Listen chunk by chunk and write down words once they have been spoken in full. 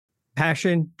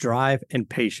Passion, drive, and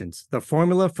patience. The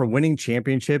formula for winning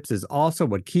championships is also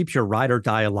what keeps your ride or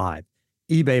die alive.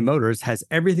 eBay Motors has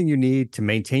everything you need to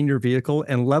maintain your vehicle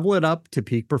and level it up to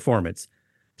peak performance.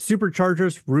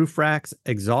 Superchargers, roof racks,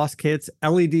 exhaust kits,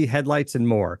 LED headlights, and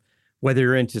more. Whether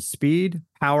you're into speed,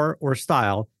 power, or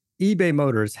style, eBay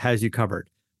Motors has you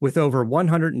covered. With over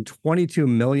 122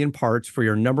 million parts for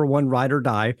your number one ride or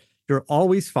die, you'll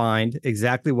always find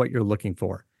exactly what you're looking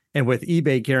for. And with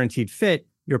eBay Guaranteed Fit,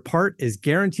 your part is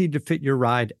guaranteed to fit your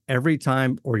ride every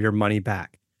time or your money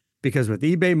back. Because with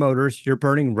eBay Motors, you're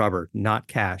burning rubber, not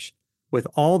cash. With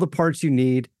all the parts you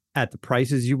need at the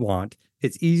prices you want,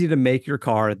 it's easy to make your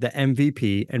car the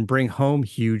MVP and bring home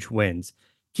huge wins.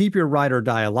 Keep your ride or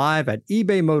die alive at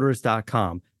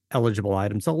ebaymotors.com. Eligible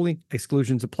items only.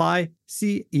 Exclusions apply.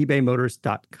 See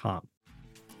ebaymotors.com.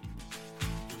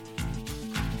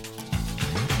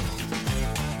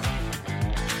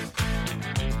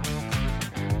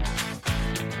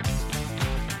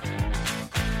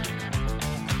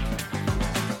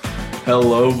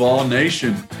 Hello, Vol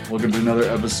Nation. Welcome to another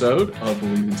episode of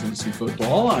Believe in Tennessee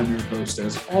Football. I'm your host,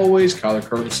 as always, Kyler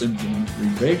Curtison,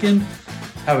 Reed Bacon.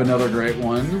 Have another great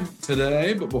one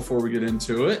today, but before we get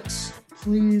into it,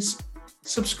 please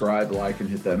subscribe, like, and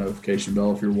hit that notification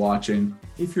bell if you're watching.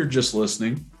 If you're just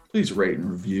listening, please rate and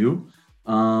review,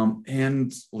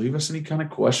 and leave us any kind of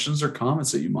questions or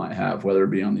comments that you might have, whether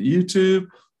it be on the YouTube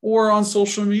or on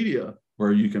social media,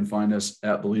 where you can find us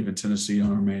at Believe in Tennessee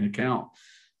on our main account.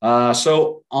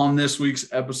 So on this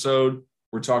week's episode,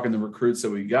 we're talking the recruits that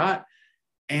we got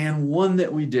and one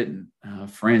that we didn't.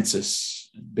 Francis,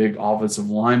 big offensive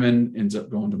lineman, ends up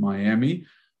going to Miami,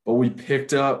 but we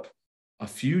picked up a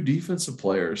few defensive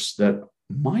players that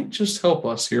might just help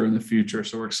us here in the future.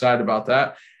 So we're excited about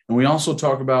that. And we also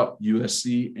talk about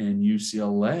USC and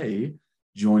UCLA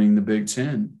joining the Big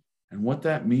Ten and what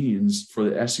that means for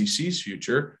the SEC's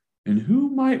future and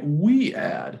who might we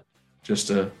add.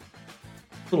 Just a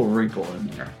little wrinkle in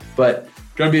there, but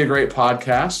going to be a great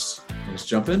podcast. Let's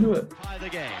jump into it. By the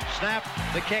game. Snap.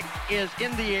 The kick is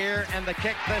in the air, and the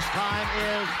kick this time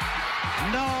is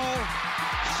no,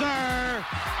 sir,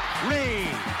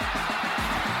 Reed.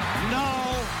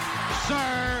 No,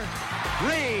 sir,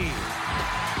 Reed.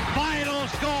 Final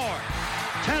score: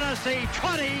 Tennessee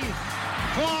 20,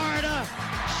 Florida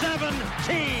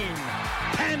 17.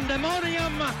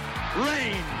 Pandemonium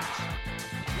reigns.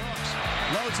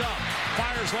 Loads up,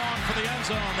 fires long for the end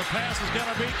zone. The pass is going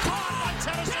to be caught by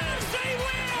Tennessee. Tennessee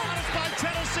wins! Caught it by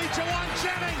Tennessee. Jawan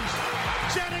Jennings.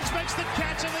 Jennings makes the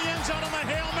catch in the end zone on the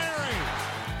Hail Mary.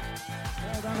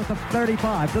 Down at the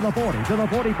 35, to the 40, to the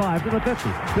 45, to the 50,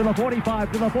 to the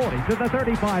 45, to the 40, to the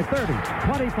 35, 30,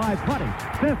 25, 20,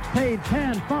 15,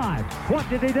 10, 5. What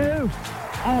did he do?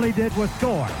 All he did was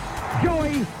score.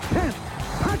 Joey Pence,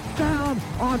 touchdown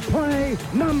on play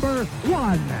number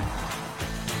 1.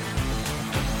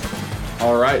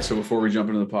 All right, so before we jump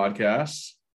into the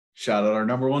podcast, shout out our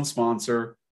number one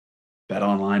sponsor,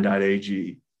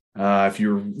 betonline.ag. If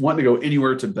you're wanting to go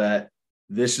anywhere to bet,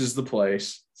 this is the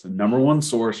place. It's the number one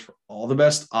source for all the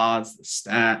best odds, the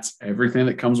stats, everything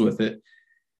that comes with it.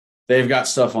 They've got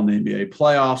stuff on the NBA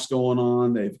playoffs going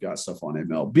on. They've got stuff on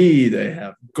MLB. They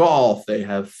have golf. They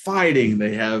have fighting.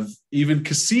 They have even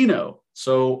casino.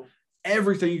 So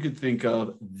everything you could think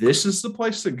of, this is the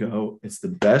place to go. It's the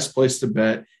best place to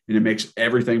bet, and it makes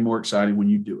everything more exciting when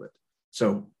you do it.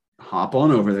 So hop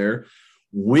on over there.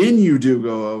 When you do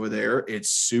go over there, it's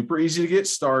super easy to get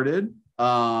started.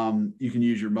 You can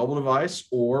use your mobile device,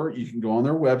 or you can go on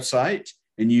their website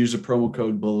and use the promo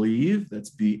code BELIEVE, that's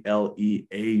BLEAV,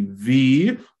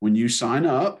 when you sign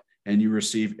up, and you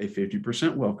receive a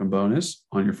 50% welcome bonus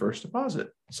on your first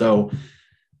deposit. So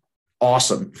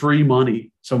awesome. Free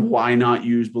money. So why not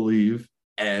use BELIEVE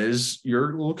as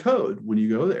your little code when you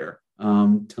go there?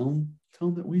 Tell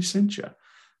them that we sent you.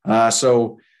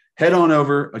 So head on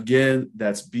over. Again,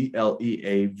 that's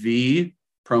BLEAV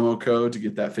promo code to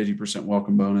get that 50%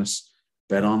 welcome bonus.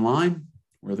 Bet online,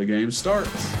 where the game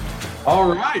starts.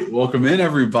 All right. Welcome in,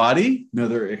 everybody.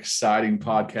 Another exciting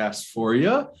podcast for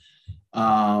you.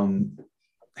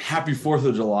 Happy 4th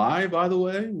of July, by the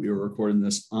way. We were recording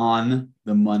this on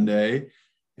the Monday,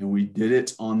 and we did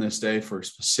it on this day for a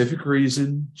specific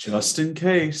reason, just in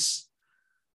case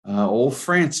old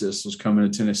Francis was coming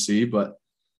to Tennessee, but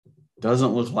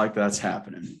doesn't look like that's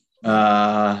happening.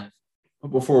 But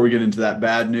before we get into that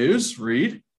bad news,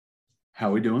 Reed,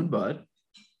 how we doing, bud?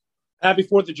 Happy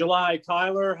 4th of July,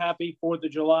 Kyler. Happy 4th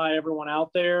of July, everyone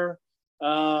out there.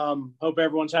 Hope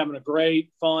everyone's having a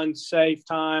great, fun, safe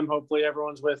time. Hopefully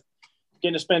everyone's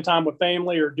getting to spend time with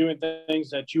family or doing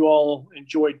things that you all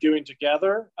enjoy doing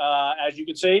together. As you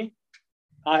can see,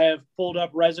 I have pulled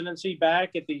up residency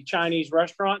back at the Chinese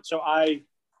restaurant. So I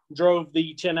drove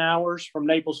the 10 hours from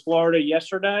Naples, Florida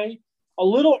yesterday, a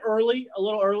little early.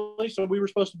 So we were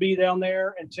supposed to be down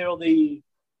there until the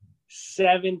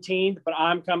 17th, but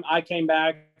I came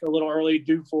back a little early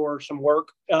due for some work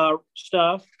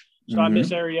stuff. So I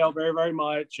miss Ariel very, very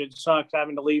much. It sucks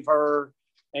having to leave her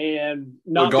and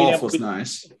not. But golf was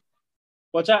nice.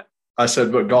 What's that? I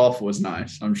said, but golf was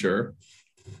nice, I'm sure.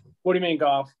 What do you mean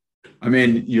golf? I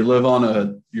mean, your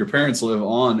parents live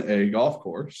on a golf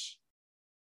course.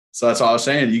 So that's all I was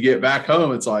saying. You get back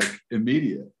home, it's like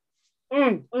immediate.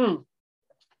 Yeah.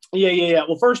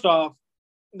 Well, first off,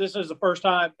 this is the first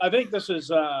time. I think this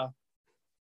is. I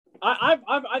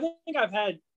think I've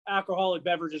had alcoholic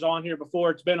beverages on here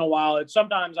before. It's been a while.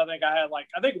 Sometimes I think I had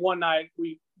I think one night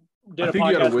we did a podcast. I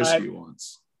think you had a whiskey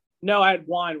once. No, I had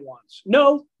wine once.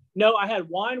 No, I had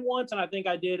wine once, and I think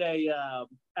I did a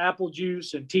apple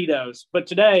juice and Tito's. But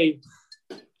today,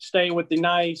 staying with the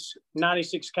nice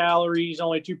 96 calories,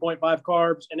 only 2.5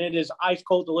 carbs, and it is ice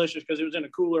cold delicious because it was in a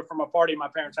cooler from a party my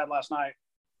parents had last night.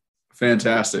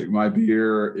 Fantastic. My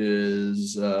beer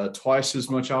is twice as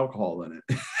much alcohol in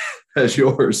it as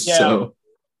yours. Yeah. So.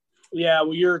 Yeah,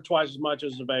 well, you're twice as much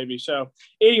as the baby. So,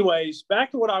 anyways,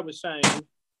 back to what I was saying.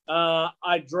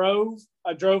 I drove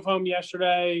home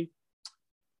yesterday,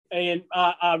 and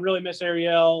I really miss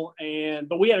Ariel.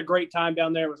 But we had a great time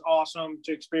down there. It was awesome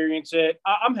to experience it.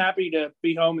 I'm happy to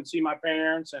be home and see my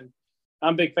parents, and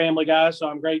I'm a big family guy, so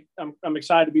I'm great. I'm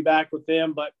excited to be back with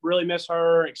them, but really miss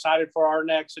her. Excited for our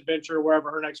next adventure, wherever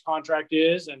her next contract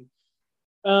is, and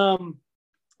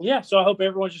yeah. So I hope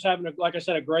everyone's just having like I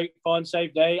said, a great, fun,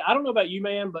 safe day. I don't know about you,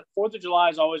 man, but 4th of July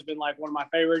has always been one of my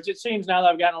favorites. It seems now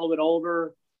that I've gotten a little bit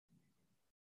older,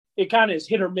 it kind of is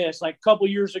hit or miss. Like a couple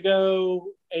years ago,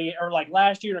 or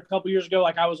last year and a couple years ago,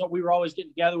 we were always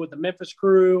getting together with the Memphis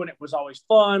crew, and it was always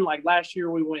fun. Like last year,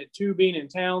 we went tubing in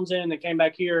Townsend, and came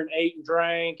back here and ate and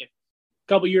drank. And a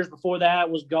couple years before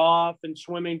that was golf and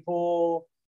swimming pool.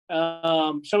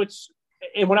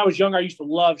 And when I was younger, I used to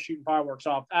love shooting fireworks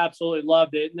off. Absolutely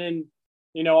loved it. And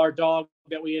then, our dog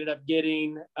that we ended up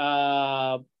getting when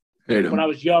I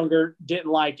was younger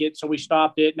didn't like it, so we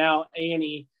stopped it. Now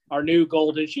Annie, our new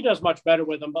golden, she does much better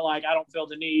with them, but I don't feel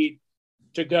the need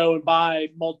to go and buy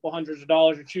multiple hundreds of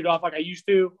dollars and shoot off like I used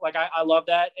to. I love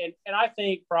that. And I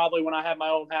think probably when I have my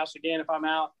own house again, if I'm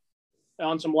out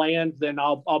on some land, then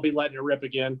I'll be letting it rip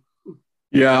again.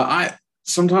 Yeah,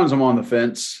 sometimes I'm on the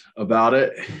fence about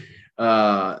it.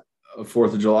 4th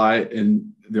of July,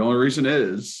 and the only reason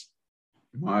is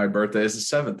my birthday is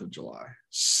the 7th of July,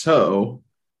 so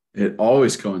it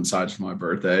always coincides with my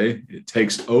birthday. It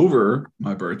takes over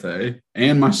my birthday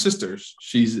and my sister's.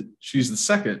 She's the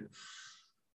second.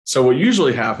 So what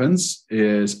usually happens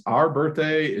is our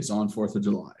birthday is on 4th of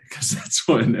July because that's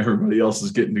when everybody else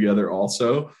is getting together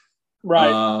also.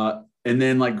 Right. And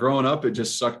then growing up, it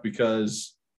just sucked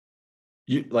because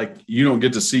you don't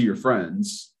get to see your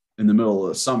friends in the middle of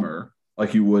the summer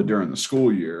like you would during the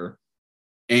school year.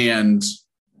 And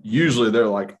usually they're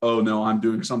like, oh no, I'm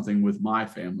doing something with my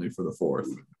family for the 4th.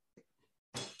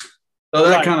 So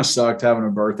that kind of sucked having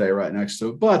a birthday right next to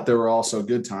it. But there were also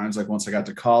good times. Once I got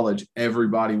to college,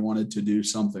 everybody wanted to do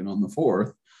something on the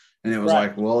 4th. And it was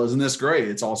well, isn't this great?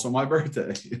 It's also my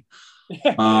birthday.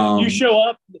 You show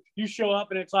up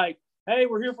and it's hey,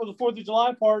 we're here for the 4th of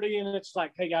July party. And it's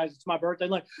hey guys, it's my birthday.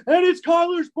 And it's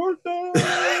Kyler's birthday.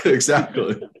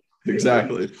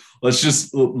 Exactly. Let's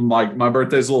just my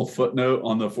birthday's a little footnote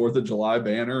on the 4th of July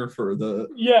banner for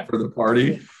the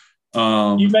party.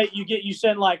 You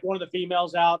send one of the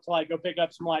females out to go pick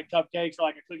up some cupcakes or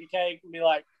a cookie cake and be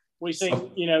we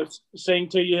sing, sing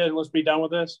to you and let's be done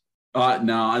with this.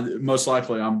 No, most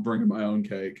likely I'm bringing my own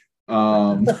cake.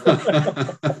 Going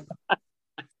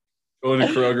to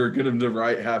Kroger, get him to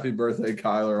write "Happy Birthday,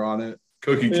 Kyler" on it.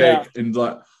 Cookie cake, and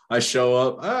I show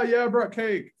up. Oh yeah, I brought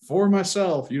cake for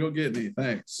myself. You don't get any,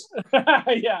 thanks.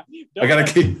 Yeah, I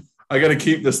gotta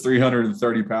keep this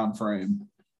 330-pound frame.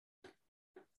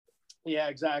 Yeah,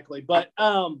 exactly. But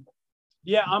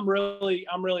yeah, I'm really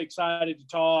excited to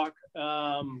talk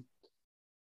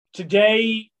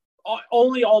today.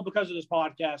 Only all because of this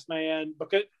podcast, man.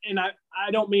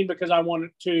 I don't mean because I wanted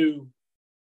to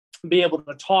be able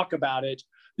to talk about it,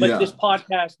 but this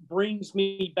podcast brings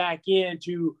me back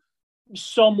into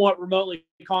somewhat remotely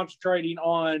concentrating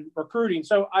on recruiting.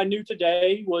 So I knew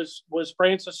today was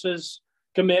Francis's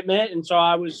commitment, and so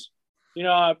I was,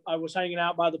 I was hanging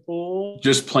out by the pool,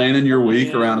 just planning your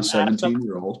week around a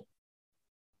 17-year-old.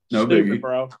 No biggie,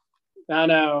 bro. I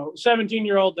know,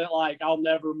 17-year-old that I'll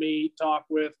never meet, talk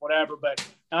with, whatever. But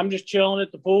I'm just chilling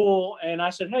at the pool, and I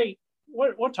said, "Hey,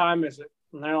 what time is it?"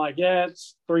 And they're like, yeah,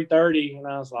 it's 3:30. And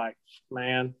I was like,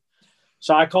 man.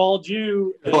 So I called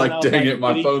you. Like, dang it,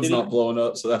 my phone's not blowing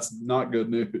up, so that's not good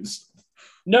news.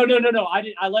 No.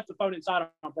 I left the phone inside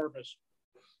on purpose.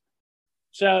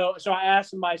 So I asked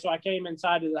somebody. So I came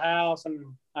inside to the house and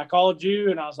I called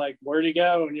you and I was like, where'd he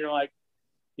go? And you're like,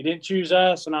 he didn't choose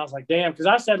us. And I was like, damn, because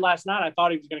I said last night I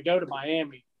thought he was going to go to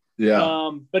Miami.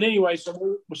 Yeah. But anyway, so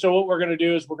what we're going to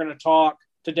do is we're going to talk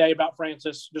today about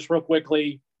Francis just real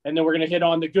quickly, and then we're going to hit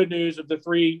on the good news of the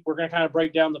three. We're going to kind of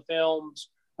break down the films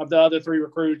of the other three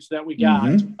recruits that we got.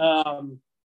 Mm-hmm.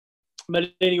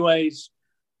 But anyways,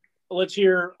 let's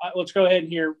go ahead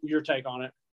and hear your take on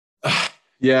it.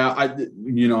 Yeah,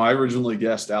 I originally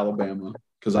guessed Alabama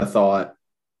because I thought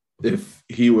if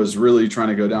he was really trying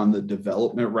to go down the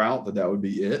development route, that would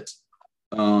be it.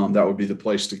 That would be the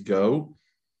place to go.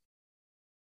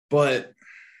 But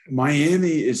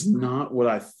Miami is not what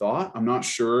I thought. I'm not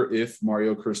sure if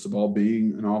Mario Cristobal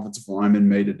being an offensive lineman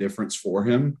made a difference for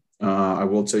him. I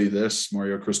will tell you this,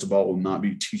 Mario Cristobal will not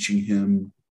be teaching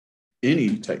him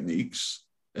any techniques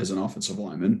as an offensive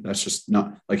lineman. That's just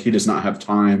not – like he does not have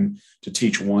time to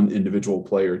teach one individual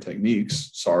player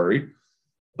techniques. Sorry.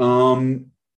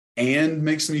 And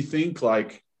makes me think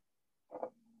like,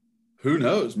 who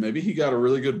knows? Maybe he got a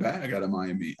really good bag out of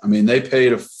Miami. I mean, they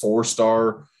paid a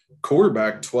 4-star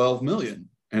quarterback $12 million,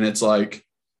 and it's like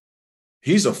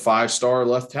he's a 5-star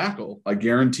left tackle, like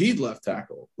guaranteed left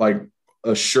tackle, like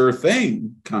a sure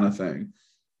thing kind of thing.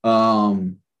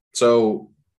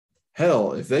 So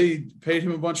hell, if they paid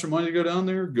him a bunch of money to go down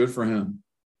there, good for him.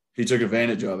 He took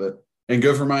advantage of it, and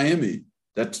good for Miami.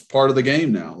 That's part of the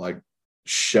game now. Like,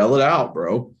 shell it out,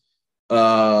 bro.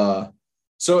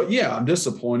 So yeah, I'm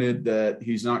disappointed that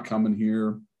he's not coming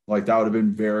here. Like, that would have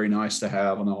been very nice to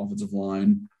have on the offensive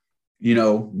line. You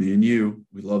know, me and you,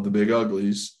 we love the big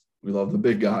uglies. We love the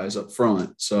big guys up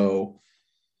front. So,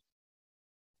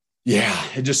 yeah,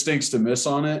 it just stinks to miss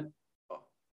on it.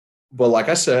 But like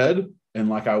I said, and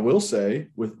like I will say,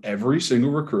 with every single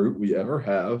recruit we ever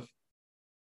have,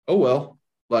 oh, well,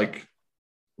 like,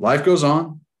 life goes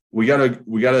on. We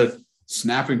gotta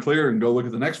snap and clear and go look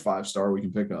at the next 5-star we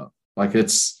can pick up. Like,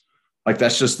 it's like,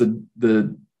 that's just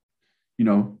the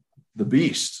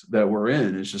beast that we're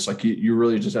in. It's just like you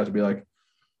really just have to be like,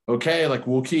 okay, like,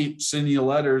 we'll keep sending you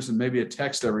letters and maybe a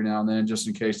text every now and then just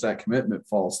in case that commitment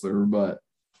falls through. But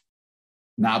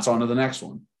now it's on to the next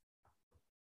one.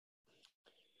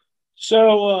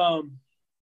 So,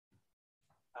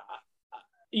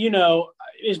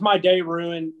 is my day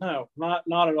ruined? No, not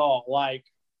at all. Like,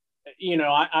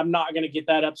 I'm not going to get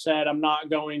that upset. I'm not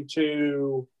going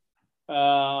to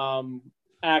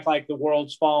act like the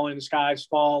world's falling, the sky's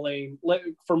falling,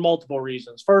 for multiple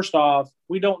reasons. First off,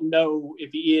 we don't know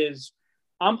if he is.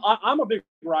 I'm a big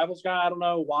Rivals guy. I don't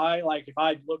know why. Like, if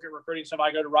I look at recruiting stuff,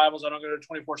 I go to Rivals. I don't go to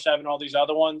 24/7, all these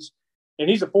other ones. And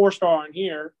he's a 4-star in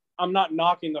here. I'm not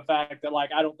knocking the fact that,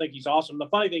 like, I don't think he's awesome. The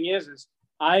funny thing is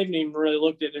I haven't even really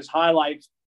looked at his highlights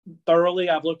thoroughly.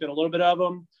 I've looked at a little bit of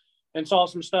them and saw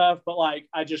some stuff, but, like,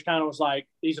 I just kind of was like,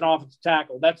 he's an offensive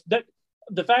tackle. That's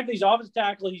the fact that he's offensive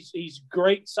tackle. He's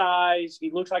great size.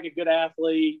 He looks like a good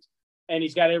athlete, and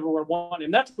he's got everywhere one.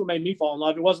 And that's what made me fall in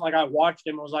love. It wasn't like I watched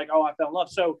him and was like, oh, I fell in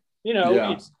love. So,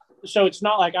 it's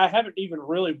not like I haven't even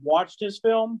really watched his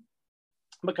film,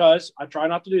 because I try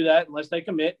not to do that unless they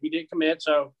commit. He didn't commit,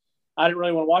 so I didn't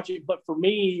really want to watch it. But for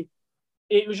me,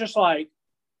 it was just like,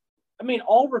 I mean,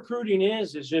 all recruiting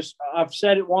is just, I've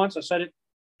said it once, I said it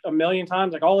a million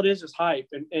times, like, all it is hype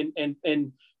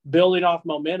and building off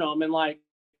momentum. And, like,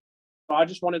 I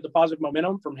just wanted the positive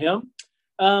momentum from him.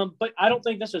 But I don't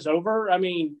think this is over. I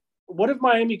mean, what if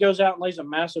Miami goes out and lays a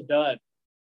massive dud?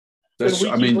 What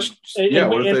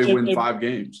if they win 5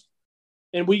 games?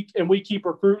 And we keep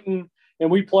recruiting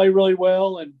and we play really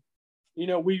well, and,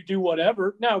 we do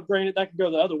whatever. Now, granted, that could go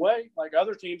the other way. Like,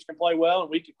 other teams can play well and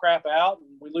we could crap out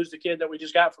and we lose the kid that we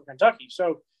just got from Kentucky.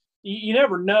 So you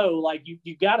never know. Like,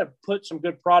 you got to put some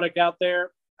good product out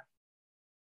there.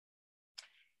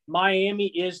 Miami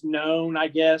is known, I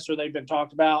guess, or they've been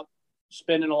talked about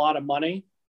spending a lot of money.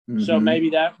 Mm-hmm. So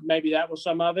maybe that was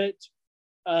some of it.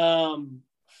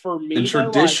 For me, and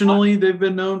traditionally, they've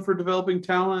been known for developing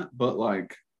talent, but,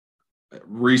 like,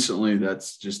 recently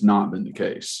that's just not been the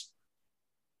case.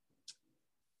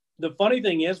 The funny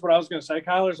thing is, what I was going to say,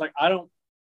 Kyler, is, like, I don't,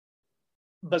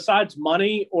 besides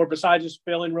money or besides just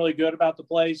feeling really good about the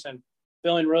place and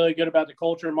feeling really good about the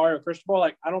culture and Mario Cristobal,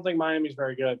 like, I don't think Miami's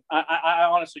very good. I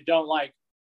honestly don't. Like,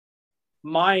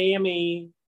 Miami,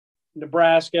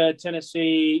 Nebraska,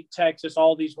 Tennessee, Texas,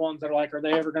 all these ones that are like, are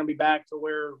they ever going to be back to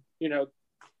where,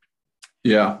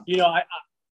 Yeah.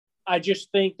 I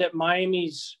just think that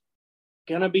Miami's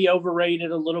going to be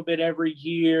overrated a little bit every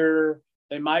year.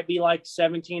 They might be like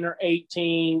 17 or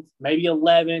 18th, maybe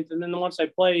 11th. And then once they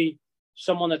play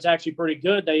someone that's actually pretty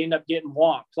good, they end up getting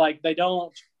walked. Like they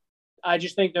don't – I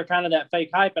just think they're kind of that fake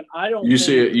hype. And I don't – You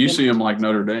see them like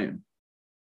Notre Dame.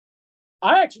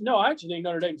 I actually think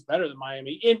Notre Dame's better than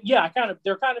Miami. And yeah,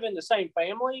 they're kind of in the same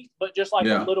family, but just like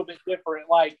a little bit different.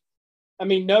 Like, I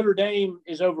mean, Notre Dame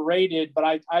is overrated,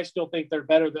 but I still think they're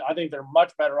better. I think they're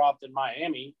much better off than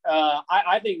Miami.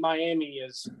 I think Miami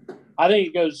is. I think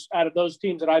it goes out of those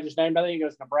teams that I just named. I think it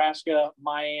goes Nebraska,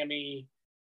 Miami,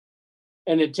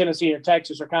 and then Tennessee and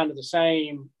Texas are kind of the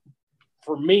same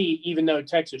for me. Even though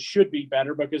Texas should be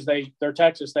better because they're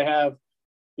Texas, they have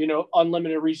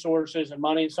unlimited resources and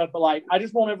money and stuff. But like, I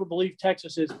just won't ever believe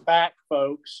Texas is back,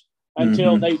 folks,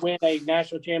 until they win a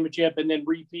national championship and then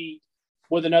repeat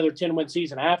with another 10-win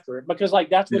season after it, because like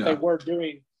that's what they were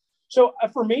doing. So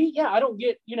for me, I don't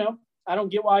get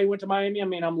why he went to Miami. I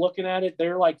mean, I'm looking at it.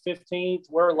 They're like 15th.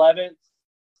 We're 11th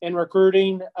in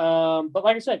recruiting. But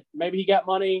like I said, maybe he got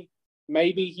money.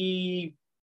 Maybe he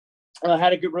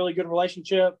had a really good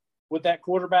relationship with that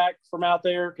quarterback from out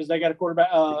there, because they got a quarterback.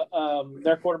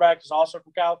 Their quarterback is also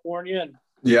from California,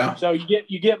 and so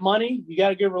you get money, you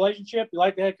got a good relationship, you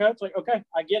like the head coach. Like, okay,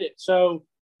 I get it. So,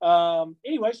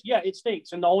 anyways, it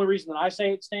stinks, and the only reason that I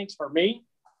say it stinks for me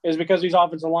is because of his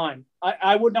offensive line.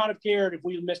 I would not have cared if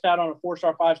we missed out on a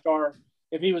 4-star, 5-star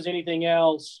if he was anything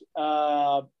else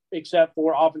except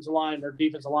for offensive line or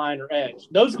defensive line or edge.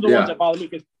 Those are the ones that bother me,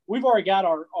 because we've already got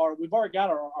our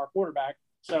quarterback.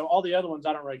 So all the other ones,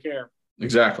 I don't really care.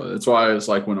 Exactly. That's why it's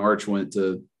like when Arch went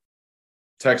to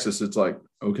Texas, it's like,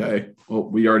 okay, well,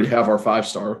 we already have our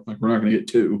 5-star. Like, we're not going to get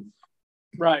 2.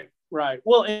 Right.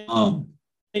 Well,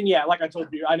 and yeah, like I told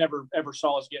you, I never ever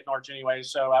saw us getting Arch anyway,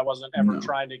 so I wasn't ever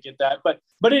trying to get that. But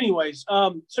anyways,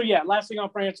 so yeah, last thing on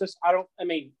Francis,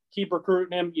 keep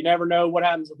recruiting him. You never know what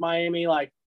happens with Miami.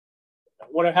 Like,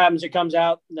 what happens? It comes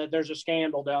out that there's a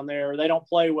scandal down there, or they don't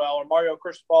play well, or Mario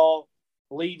Cristobal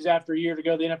leaves after a year to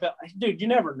go to the NFL. Dude, you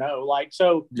never know. Like,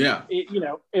 so it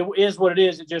is what it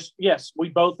is. It just, yes, we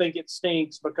both think it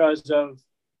stinks because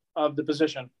of the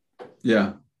position.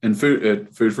 Yeah. And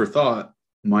food for thought,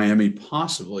 Miami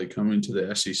possibly coming to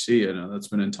the SEC. I know that's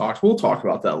been in talks. We'll talk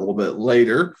about that a little bit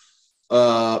later.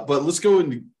 But let's go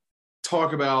and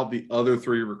talk about the other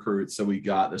 3 recruits that we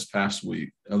got this past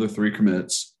week, other 3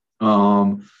 commits.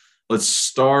 Let's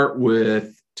start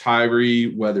with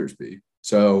Tyree Weathersby.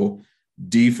 So,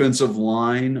 defensive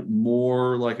line,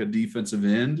 more like a defensive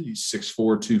end. He's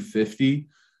 6'4", 250.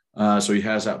 So he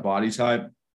has that body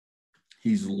type.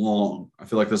 He's long. I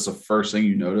feel like that's the first thing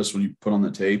you notice when you put on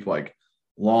the tape, like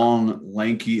long,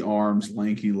 lanky arms,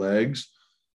 lanky legs.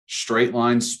 Straight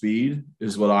line speed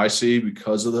is what I see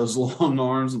because of those long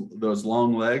arms, those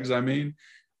long legs.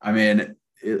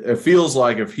 It feels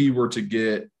like if he were to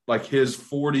get, like, his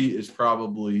 40 is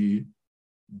probably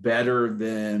better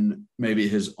than maybe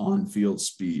his on-field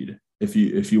speed, if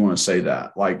you want to say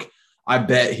that. Like, I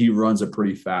bet he runs a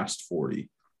pretty fast 40.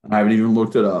 I haven't even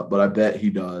looked it up, but I bet he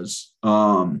does.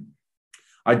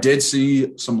 I did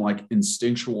see some like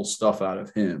instinctual stuff out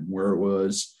of him where it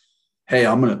was, hey,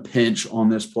 I'm going to pinch on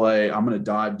this play. I'm going to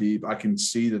dive deep. I can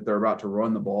see that they're about to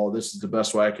run the ball. This is the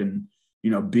best way I can,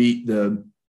 beat the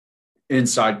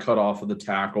inside cutoff of the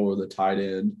tackle or the tight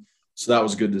end. So that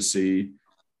was good to see.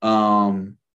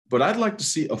 But I'd like to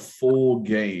see a full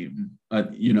game.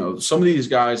 Some of these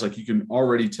guys, like, you can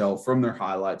already tell from their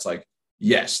highlights, like,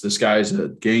 yes, this guy's a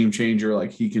game changer.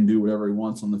 Like, he can do whatever he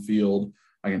wants on the field.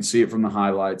 I can see it from the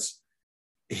highlights.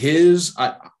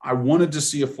 I wanted to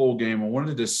see a full game. I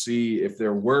wanted to see if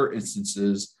there were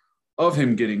instances of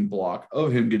him getting blocked,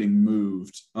 of him getting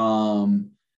moved.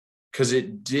 Because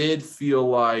it did feel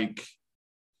like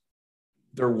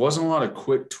there wasn't a lot of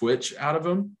quick twitch out of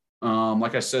him.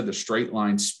 Like I said, the straight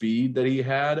line speed that he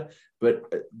had,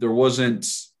 but there wasn't,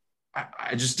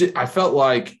 I felt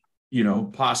like,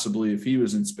 possibly if he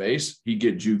was in space, he'd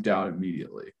get juked out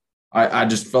immediately. I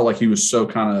just felt like he was so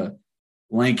kind of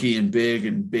lanky and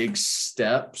big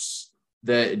steps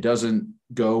that it doesn't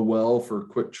go well for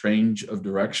quick change of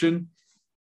direction.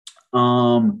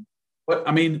 But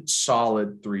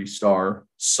solid 3-star,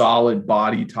 solid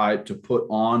body type to put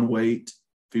on weight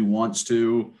if he wants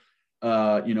to.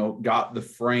 Got the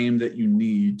frame that you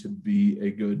need to be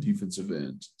a good defensive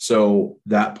end. So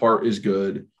that part is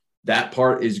good. That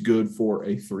part is good for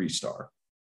a 3-star.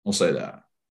 I'll say that.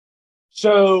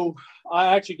 So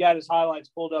I actually got his highlights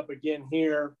pulled up again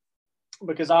here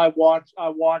because I watched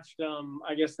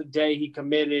I guess the day he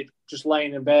committed, just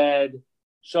laying in bed.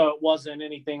 So it wasn't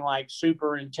anything like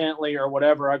super intently or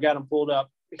whatever. I got him pulled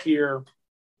up here.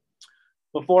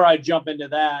 before I jump into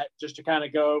that, just to kind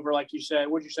of go over, like you said,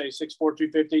 what'd you say, 6'4",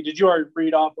 250? Did you already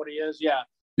read off what he is? Yeah.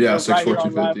 Yeah, So 6'4",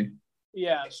 250.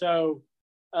 Yeah. So,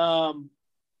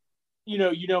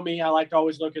 you know me, I like to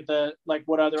always look at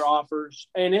what other offers,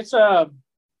 and it's a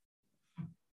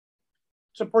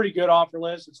pretty good offer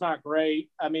list. It's not great.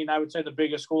 I mean, I would say the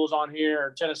biggest schools on here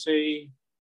are Tennessee,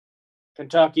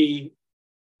 Kentucky,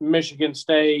 Michigan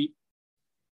State,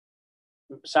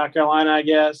 South Carolina, I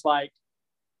guess, like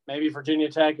maybe Virginia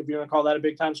Tech, if you want to call that a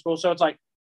big time school. So it's like,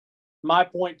 my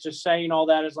point to saying all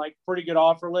that is like pretty good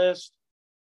offer list,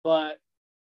 but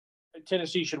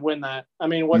Tennessee should win that. I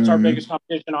mean, what's our biggest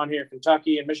competition on here?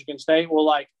 Kentucky and Michigan State. Well,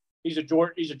 like he's a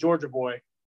Georgia boy.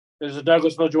 Is a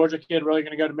Douglasville, Georgia kid really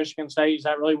going to go to Michigan State? Is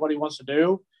that really what he wants to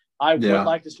do? I would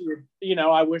like to see,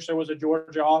 I wish there was a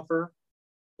Georgia offer,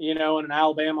 and an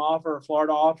Alabama offer, a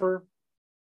Florida offer.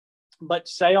 But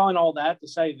saying all that to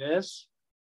say this,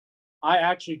 I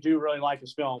actually do really like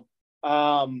this film.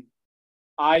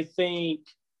 I think,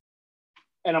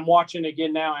 and I'm watching it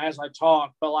again now as I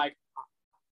talk, but like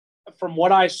from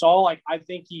what I saw, like I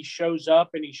think he shows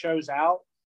up and he shows out.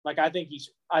 Like I think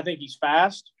he's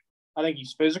fast. I think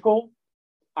he's physical.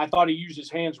 I thought he used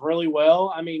his hands really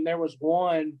well. I mean, there was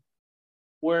one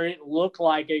where it looked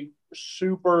like a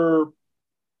super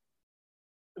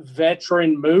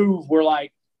veteran move where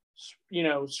like,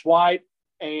 swipe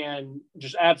and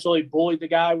just absolutely bullied the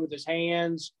guy with his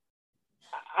hands.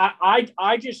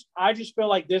 I just feel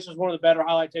like this is one of the better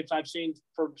highlight tapes I've seen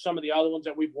for some of the other ones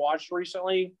that we've watched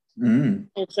recently. And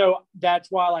so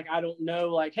that's why, like, I don't know,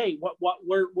 like, hey,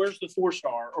 where's the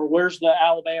 4-star or where's the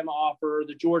Alabama offer or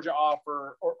the Georgia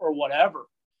offer or whatever.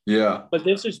 Yeah. But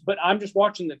I'm just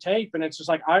watching the tape and it's just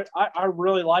like, I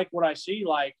really like what I see.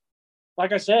 Like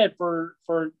I said, for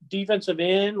defensive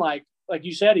end, like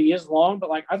you said, he is long, but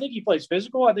like, I think he plays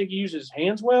physical. I think he uses his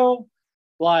hands well.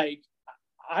 Like,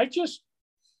 I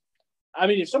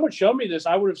mean, if someone showed me this,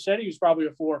 I would have said he was probably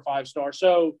a 4 or 5-star.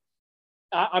 So,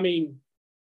 I mean,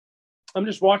 I'm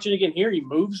just watching again here. He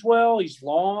moves well. He's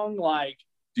long. Like,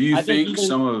 do you think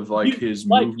some of like his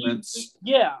movements,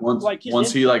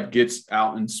 once he like gets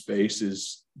out in space,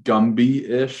 is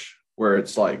Gumby-ish, where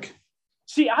it's like,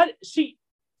 you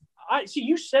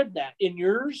said that in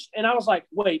yours, and I was like,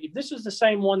 wait, if this is the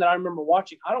same one that I remember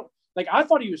watching, I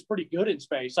thought he was pretty good in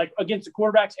space, like against the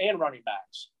quarterbacks and running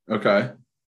backs. Okay.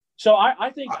 So I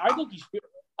think he's good.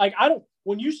 Like,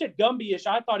 when you said Gumby-ish,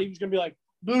 I thought he was going to be like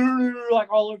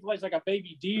all over the place, like a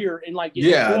baby deer, and like,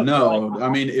 I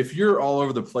mean, if you're all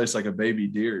over the place like a baby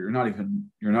deer, you're not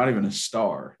even a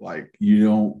star. Like, you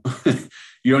don't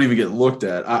even get looked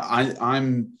at.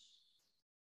 I'm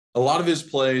a lot of his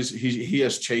plays, he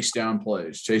has chase down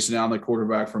plays, chasing down the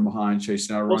quarterback from behind,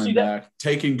 chasing down a running back,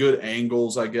 taking good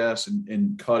angles, I guess,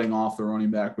 and cutting off the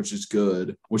running back, which is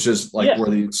good, which is like where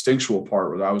the instinctual part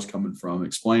where I was coming from,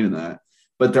 explaining that.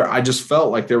 But I just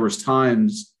felt like there was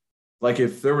times, like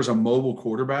if there was a mobile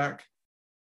quarterback,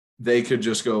 they could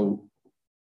just go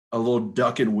a little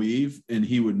duck and weave and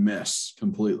he would miss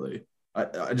completely.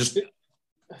 I just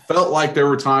felt like there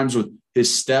were times with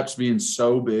his steps being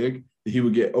so big that he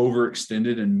would get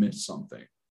overextended and miss something.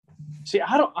 See,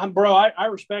 I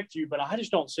respect you, but I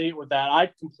just don't see it with that.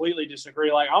 I completely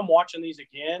disagree. Like, I'm watching these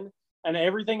again, and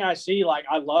everything I see, like,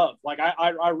 I love. Like,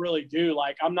 I really do.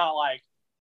 Like, I'm not like,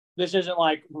 this isn't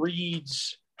like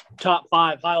Reed's top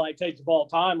 5 highlight tapes of all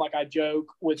time. Like, I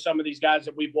joke with some of these guys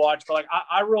that we've watched, but like,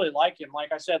 I really like him.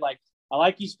 Like I said, like, I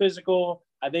like he's physical.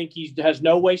 I think he has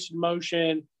no wasted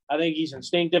motion. I think he's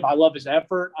instinctive. I love his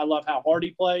effort. I love how hard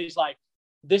he plays. Like,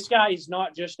 this guy is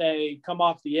not just a come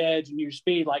off the edge and use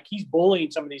speed. Like, he's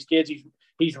bullying some of these kids.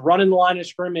 He's running the line of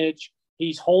scrimmage.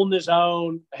 He's holding his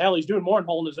own. Hell, he's doing more than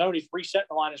holding his own. He's resetting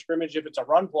the line of scrimmage if it's a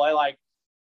run play. Like,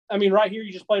 I mean, right here,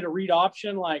 you just played a read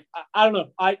option. Like, I don't know.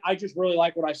 I just really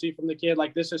like what I see from the kid.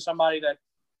 Like, this is somebody that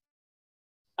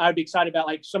I'd be excited about.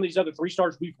 Like, some of these other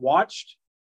 3-stars we've watched,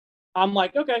 I'm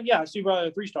like, okay, yeah, I see a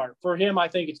 3-star. For him, I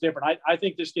think it's different. I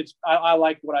think this kid's – I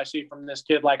like what I see from this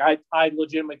kid. Like, I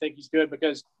legitimately think he's good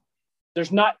because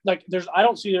there's not – like, I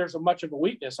don't see there's much of a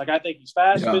weakness. Like, I think he's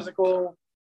fast, physical,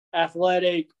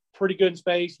 athletic, pretty good in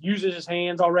space, uses his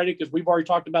hands already because we've already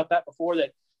talked about that before,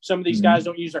 that some of these guys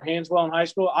don't use their hands well in high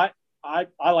school. I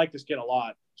like this kid a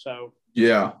lot. So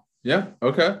yeah,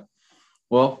 okay.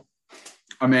 Well,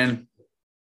 I mean,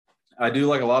 I do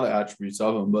like a lot of attributes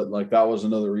of him, but like that was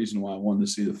another reason why I wanted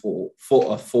to see the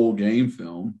full game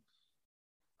film.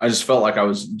 I just felt like I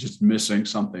was just missing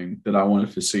something that I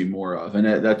wanted to see more of,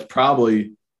 and that's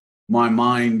probably my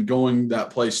mind going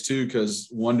that place too, because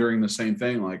wondering the same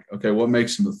thing. Like, okay, what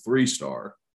makes him a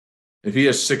 3-star? If he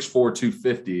has 6'4",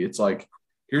 250, it's like,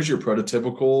 here's your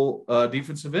prototypical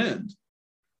defensive end.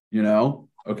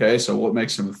 Okay, so what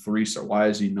makes him a 3-star? Why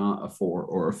is he not a 4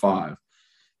 or a 5?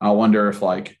 I wonder if,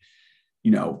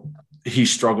 he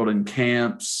struggled in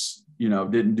camps,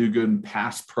 didn't do good in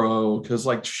pass pro, because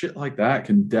shit like that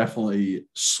can definitely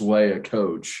sway a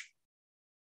coach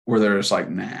where they're just like,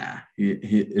 nah,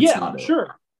 it's not it.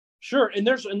 Sure. And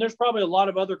there's probably a lot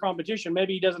of other competition.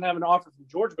 Maybe he doesn't have an offer from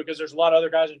Georgia because there's a lot of other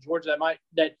guys in Georgia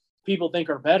that people think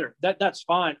are better. That's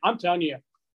fine. I'm telling you,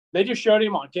 they just showed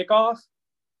him on kickoff,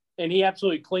 and he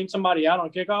absolutely cleaned somebody out on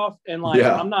kickoff. And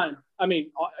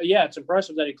it's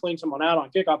impressive that he cleaned someone out on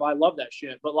kickoff. I love that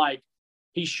shit. But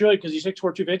he should, because he's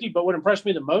 6'4", 250. But what impressed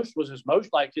me the most was his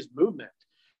movement.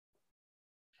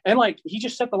 And he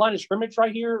just set the line of scrimmage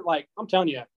right here. I'm telling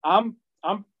you, I'm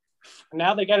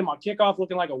now they got him on kickoff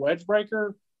looking like a wedge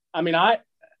breaker. I mean,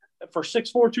 for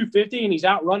 6'4", 250, and he's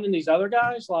outrunning these other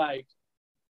guys. Let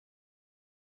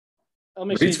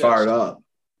me see. He's fired up.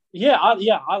 Yeah,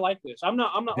 I like this. I'm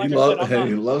not he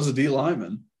loves a D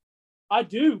lineman. I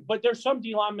do, but there's some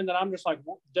D linemen that I'm just like,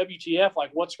 WTF,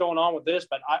 what's going on with this?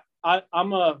 But I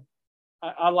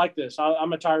like this.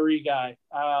 I'm a Tyree guy.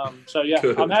 So yeah,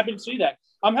 I'm happy to see that.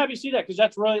 Because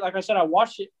that's really, like I said, I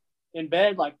watched it in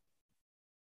bed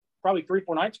probably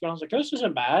 3-4 nights ago. I was like, this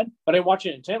isn't bad, but I didn't watch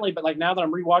it intently. But now that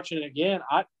I'm rewatching it again,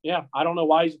 I don't know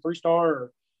why he's a 3-star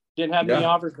or didn't have any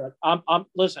offers, but I'm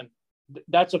listen.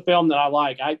 That's a film that I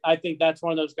like. I think that's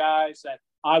one of those guys that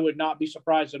I would not be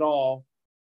surprised at all.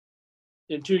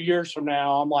 In 2 years from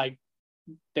now, I'm like,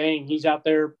 dang, he's out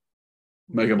there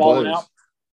making balling plays. Out.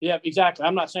 Yeah, exactly.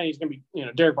 I'm not saying he's going to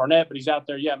be, Derek Barnett, but he's out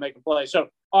there, making plays. So,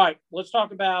 all right, let's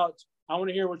talk about – I want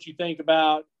to hear what you think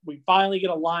about – we finally get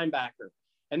a linebacker.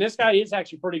 And this guy is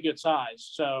actually pretty good size.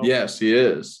 So yes, he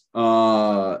is.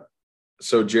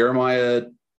 So Jeremiah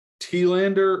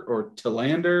Telander or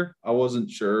Telander, I wasn't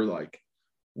sure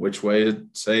which way to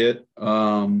say it.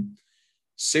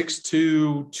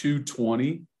 6'2",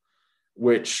 220,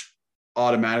 which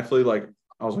automatically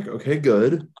I was like, okay,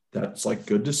 good. That's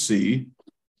good to see.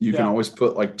 You can always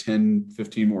put 10,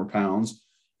 15 more pounds.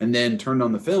 And then turned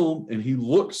on the film and he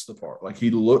looks the part.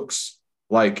 He looks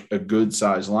like a good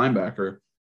size linebacker.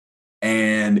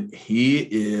 And he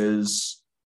is,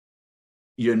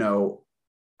 I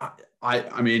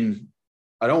mean,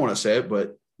 I don't want to say it,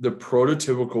 but the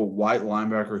prototypical white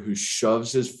linebacker who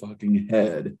shoves his fucking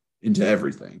head into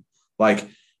everything.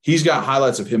 He's got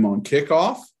highlights of him on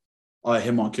kickoff,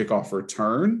 him on kickoff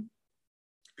return,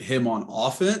 him on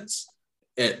offense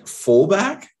at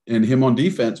fullback, and him on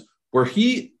defense, where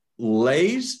he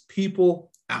lays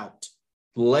people out,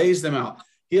 lays them out.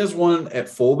 He has one at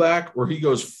fullback where he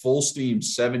goes full steam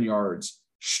 7 yards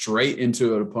straight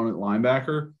into an opponent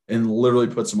linebacker and literally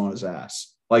puts him on his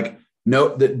ass.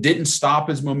 No, that didn't stop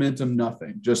his momentum,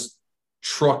 nothing, just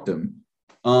trucked him.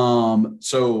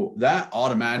 So that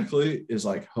automatically is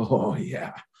oh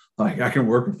yeah, I can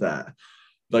work with that.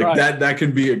 That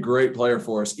can be a great player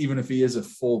for us, even if he is a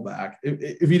fullback.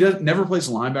 If he never plays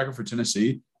linebacker for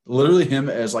Tennessee, literally him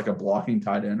as a blocking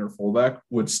tight end or fullback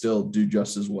would still do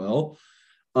just as well.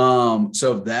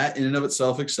 So that in and of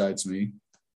itself excites me.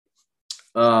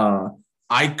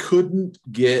 I couldn't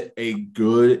get a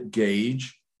good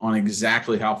gauge on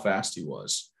exactly how fast he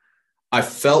was. I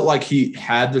felt like he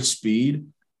had the speed,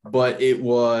 but it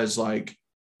was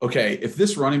okay, if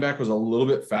this running back was a little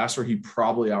bit faster, he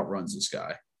probably outruns this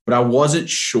guy. But I wasn't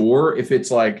sure if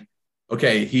it's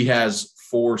okay, he has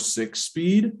 4.6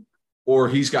 speed or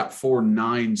he's got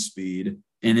 4.9 speed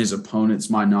and his opponents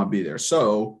might not be there.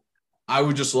 So I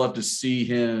would just love to see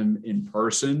him in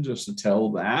person just to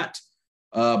tell that.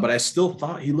 But I still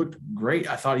thought he looked great.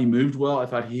 I thought he moved well. I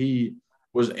thought he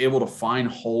was able to find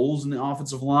holes in the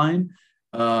offensive line,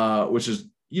 which is,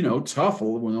 tough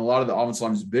when a lot of the offensive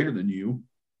line is bigger than you.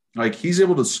 He's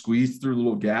able to squeeze through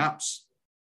little gaps.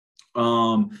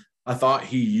 I thought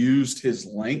he used his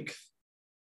length.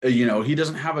 He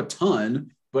doesn't have a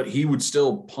ton, but he would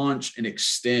still punch and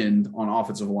extend on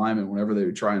offensive linemen whenever they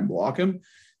would try and block him.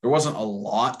 There wasn't a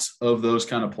lot of those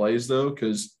kind of plays, though,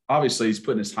 because obviously he's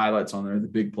putting his highlights on there, the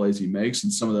big plays he makes,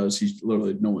 and some of those he's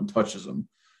literally no one touches them.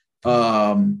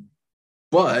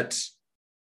 But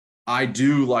I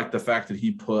do like the fact that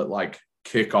he put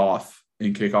kickoff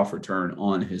and kickoff return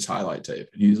on his highlight tape.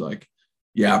 And he's like,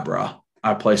 yeah, bro,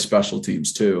 I play special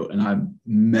teams too. And I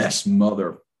mess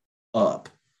mother up.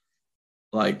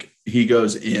 He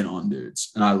goes in on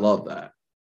dudes. And I love that.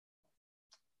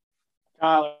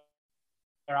 Tyler,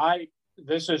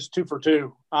 this is 2 for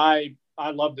 2. I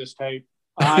love this tape.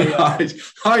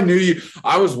 I knew you.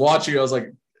 I was watching. I was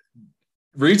like,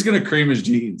 Reed's going to cream his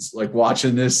jeans,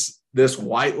 watching this this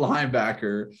white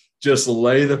linebacker just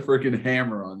lay the freaking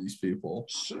hammer on these people.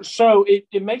 So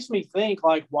it makes me think,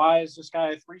 like, why is this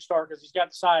guy a 3-star? Because he's got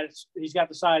the size. He's got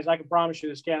the size. I can promise you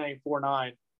this kid ain't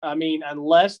 4'9". I mean,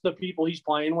 unless the people he's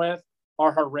playing with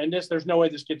are horrendous, there's no way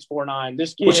this kid's 4'9".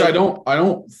 This kid, which I don't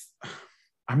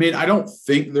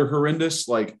think they're horrendous.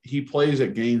 Like, he plays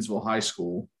at Gainesville High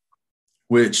School,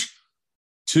 which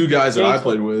two guys that I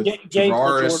played with,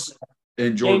 Tavares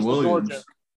and Jordan Williams. Georgia.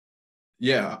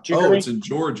 Yeah. Oh, it's in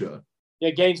Georgia. Yeah,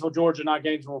 Gainesville, Georgia, not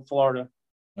Gainesville, Florida.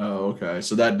 Oh, okay.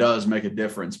 So that does make a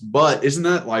difference. But isn't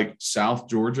that like South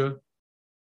Georgia?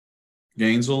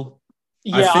 Gainesville?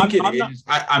 Yeah, I think it is.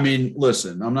 I mean,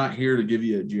 listen, I'm not here to give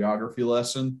you a geography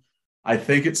lesson. I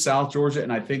think it's South Georgia,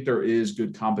 and I think there is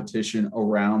good competition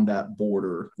around that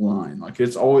border line. Like,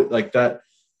 it's always like that,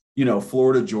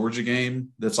 Florida Georgia game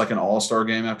that's like an all-star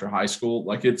game after high school.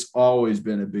 Like, it's always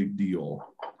been a big deal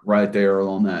right there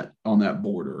on that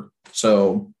border.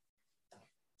 So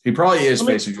he probably is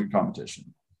facing good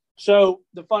competition. So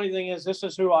the funny thing is, this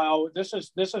is what I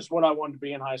wanted to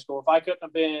be in high school. If I couldn't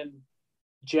have been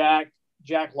Jack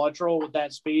Luttrell with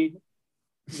that speed,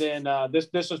 then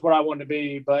this is what I wanted to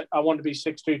be. But I wanted to be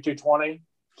 6'2", 220.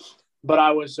 But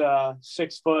I was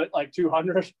 6 foot, like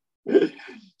 200.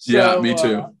 Yeah, me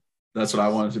too. That's what I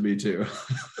wanted to be too.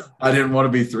 I didn't want to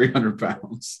be 300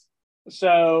 pounds.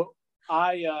 So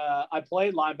I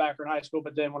played linebacker in high school,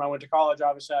 but then when I went to college,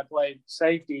 obviously I played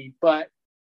safety. But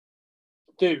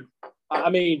dude, I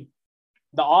mean,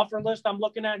 the offer list I'm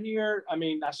looking at here, I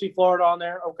mean, I see Florida on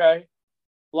there. Okay.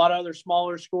 A lot of other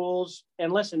smaller schools.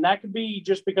 And listen, that could be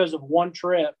just because of one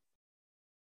trip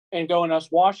and going us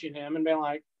watching him and being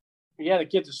like, yeah, the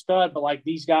kid's a stud, but like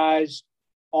these guys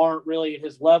aren't really at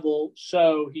his level,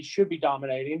 so he should be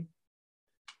dominating.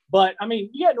 But, I mean,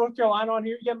 you got North Carolina on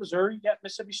here, you got Missouri, you got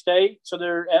Mississippi State, so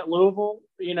they're at Louisville,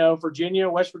 Virginia,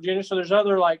 West Virginia, so there's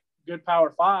other, like, good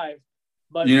Power 5.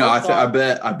 But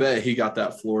I bet he got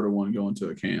that Florida one going to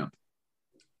a camp.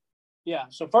 Yeah,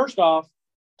 so first off,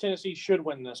 Tennessee should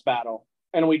win this battle,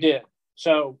 and we did.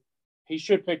 So he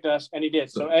should pick us, and he did.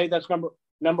 So, that's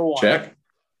number one. Check.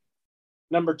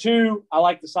 Number two, I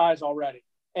like the size already.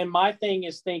 And my thing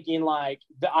is thinking, like,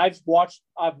 I've watched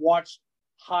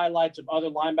highlights of other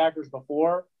linebackers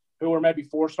before who were maybe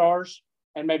 4 stars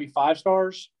and maybe 5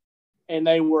 stars, and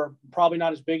they were probably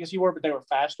not as big as he were, but they were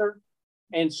faster.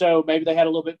 And so maybe they had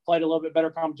played a little bit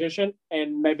better competition,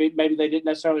 and maybe they didn't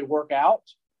necessarily work out.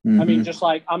 Mm-hmm. I mean, just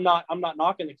like I'm not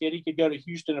knocking the kid. He could go to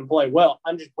Houston and play well.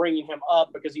 I'm just bringing him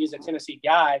up because he's a Tennessee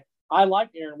guy. I like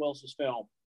Aaron Wilson's film,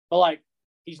 but like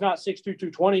he's not 6'2",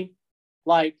 220.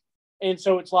 Like, and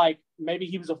so it's like maybe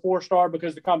he was a 4-star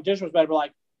because the competition was better. But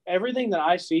like everything that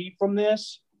I see from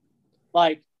this,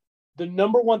 like the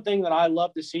number one thing that I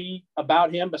love to see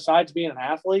about him, besides being an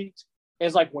athlete,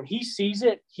 is like when he sees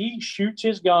it, he shoots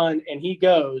his gun and he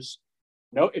goes.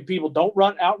 No, if people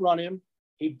don't outrun him,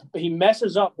 he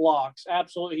messes up blocks.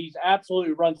 Absolutely, he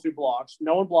absolutely runs through blocks.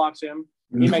 No one blocks him.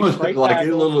 He makes great tackles.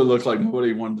 It literally looked like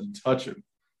nobody wanted to touch him.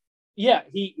 Yeah,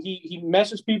 he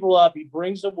messes people up. He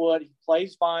brings the wood. He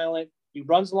plays violent. He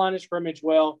runs the line of scrimmage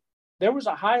well. There was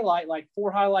a highlight, like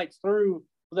 4 highlights through,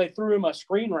 where they threw him a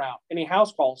screen route, and he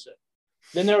house calls it.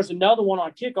 Then there was another one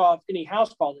on kickoff, and he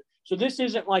house called it. So this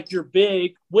isn't like your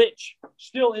big, which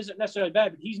still isn't necessarily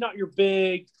bad, but he's not your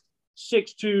big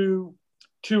 6'2",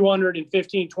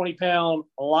 215, 20-pound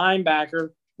linebacker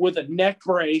with a neck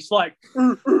brace, like,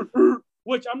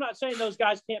 which I'm not saying those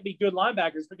guys can't be good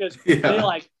linebackers because they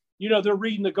like, they're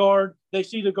reading the guard, they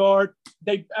see the guard,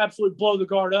 they absolutely blow the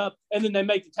guard up, and then they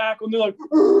make the tackle, and they're like,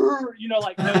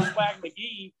 like Nose-Wag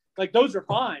McGee. Like, those are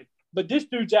fine. But this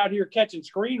dude's out here catching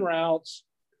screen routes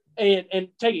and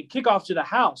taking kickoffs to the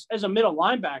house as a middle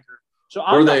linebacker. So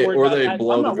I'm not worried about that.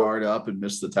 Blow the guard up and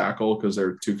miss the tackle because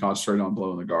they're too concentrated on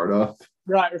blowing the guard up.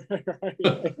 Right. Like, I'm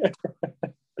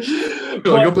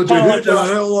going to hit the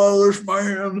hell out of this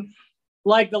man.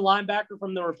 Like the linebacker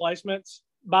from The Replacements.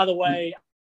 By the way,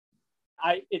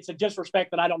 it's a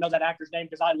disrespect that I don't know that actor's name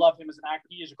because I love him as an actor.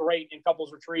 He is great in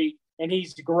Couples Retreat, and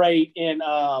he's great in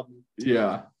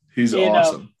he's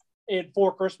awesome. In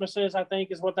 4 Christmases, I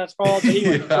think is what that's called.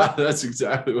 That's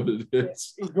exactly what it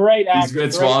is. He's great actor. He's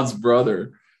Vince Vaughn's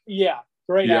brother. Yeah,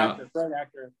 great actor. Great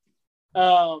actor.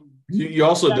 You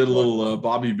also did a little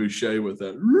Bobby Boucher with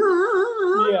that.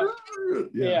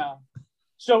 Yeah.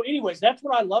 So, anyways, that's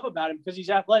what I love about him because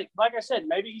he's athletic. Like I said,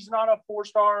 maybe he's not a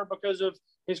 4-star because of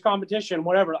his competition,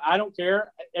 whatever. I don't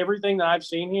care. Everything that I've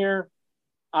seen here,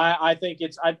 I think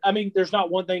it's – I mean, there's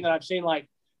not one thing that I've seen like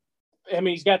 – I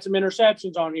mean, he's got some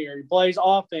interceptions on here. He plays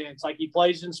offense. Like, he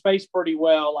plays in space pretty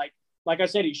well. Like I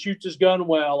said, he shoots his gun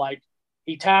well. Like,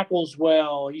 He tackles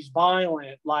well. He's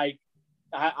violent. Like,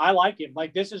 I like him.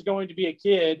 Like, this is going to be a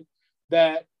kid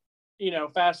that,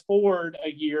 fast forward a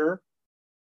year,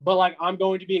 but like, I'm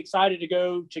going to be excited to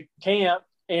go to camp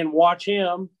and watch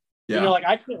him. Yeah. Like,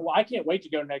 I can't wait to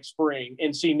go next spring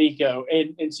and see Nico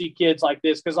and see kids like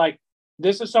this. Cause like,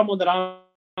 this is someone that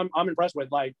I'm impressed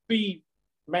with. Like,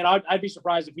 I'd be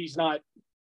surprised if he's not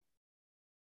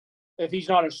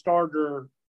a starter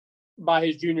by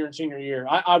his junior and senior year.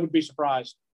 I would be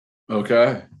surprised.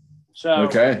 Okay. So,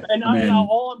 okay. And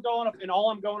all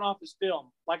I'm going off is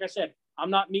film. Like I said, I'm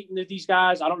not meeting with these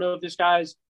guys. I don't know if this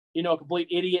guy's, a complete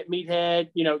idiot meathead.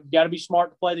 You got to be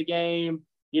smart to play the game.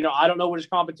 I don't know what his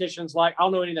competition's like. I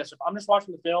don't know any of that stuff. I'm just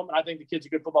watching the film, and I think the kid's a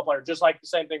good football player, just like the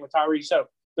same thing with Tyree. So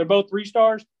they're both 3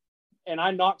 stars, and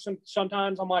I knock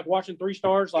sometimes I'm like watching 3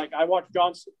 stars. Like, I watch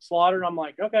John Slaughter, and I'm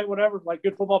like, okay, whatever, like,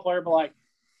 good football player, but like,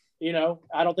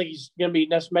 I don't think he's going to be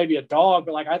maybe a dog,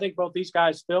 but like, I think both these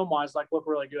guys film wise, like, look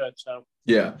really good. So,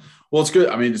 yeah, well, it's good.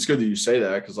 I mean, it's good that you say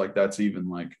that, because like, that's even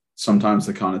like sometimes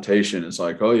the connotation is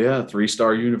like, oh yeah,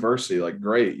 3-star university, like,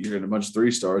 great, you're getting a bunch of 3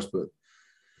 stars, but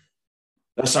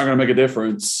that's not going to make a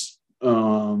difference.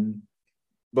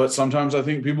 But sometimes I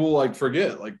think people like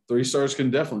forget, like, 3 stars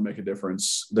can definitely make a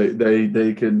difference.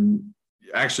 They can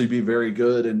actually be very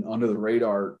good and under the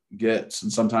radar gets,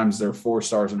 and sometimes they're 4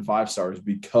 stars and 5 stars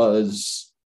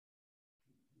because,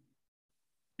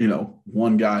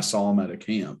 one guy saw them at a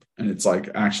camp and it's like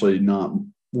actually not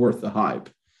worth the hype,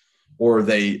 or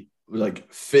they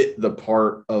like fit the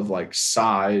part of like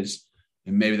size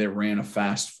and maybe they ran a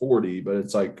fast 40, but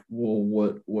it's like,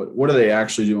 well, what do they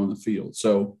actually do on the field?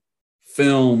 So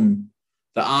film,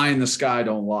 the eye in the sky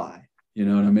don't lie. You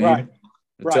know what I mean? Right.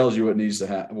 It tells you what needs to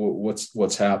happen,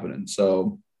 what's happening.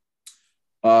 So,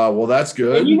 well, that's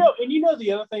good. And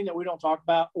the other thing that we don't talk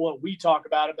about, well, we talk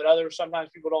about it, but sometimes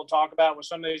people don't talk about with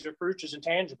some of these recruits is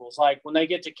intangibles. Like, when they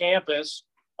get to campus,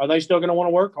 are they still going to want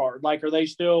to work hard? Like,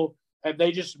 have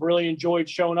they just really enjoyed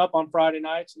showing up on Friday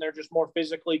nights and they're just more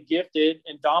physically gifted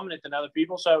and dominant than other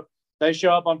people? So they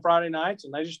show up on Friday nights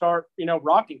and they just start,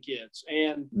 rocking kids.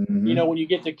 And, when you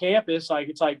get to campus, like,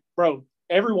 it's like, bro,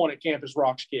 everyone at campus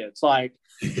rocks kids. Like,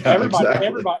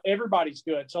 everybody's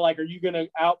good. So like, are you going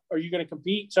to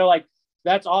compete? So like,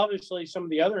 that's obviously some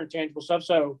of the other intangible stuff.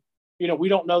 So, we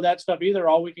don't know that stuff either.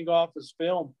 All we can go off is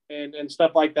film and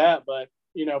stuff like that. But,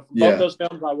 both those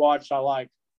films I watched, I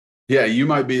liked. Yeah, you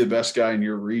might be the best guy in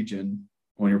your region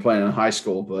when you're playing in high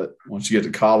school, but once you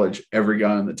get to college, every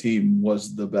guy on the team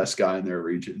was the best guy in their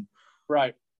region.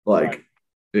 Right. Like,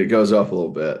 It goes up a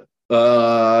little bit.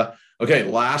 Okay,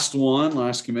 last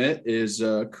commit is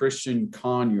Christian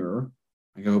Conyer.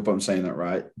 I hope I'm saying that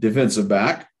right. Defensive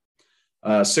back,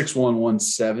 6'1",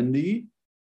 170.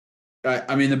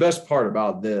 I mean, the best part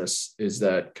about this is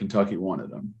that Kentucky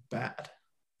wanted him bad.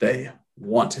 They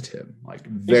wanted him, like,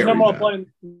 very bad.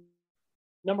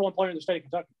 Number one player in the state of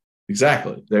Kentucky.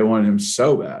 Exactly. They wanted him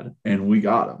so bad, and we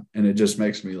got him. And it just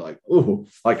makes me like, ooh,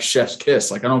 like chef's kiss.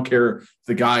 Like, I don't care if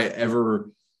the guy ever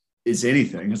is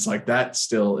anything. It's like, that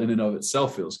still in and of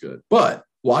itself feels good. But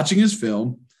watching his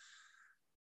film,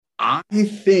 I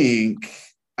think,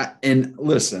 and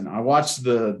listen, I watched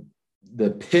the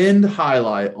pinned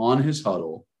highlight on his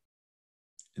huddle,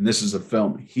 and this is a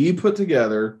film he put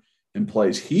together and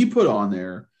plays he put on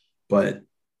there, but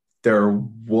there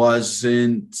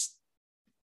wasn't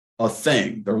a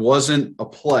thing. There wasn't a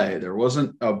play. There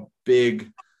wasn't a big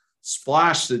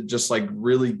splash that just like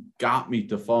really got me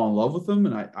to fall in love with him.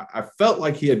 And I felt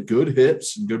like he had good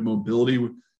hips and good mobility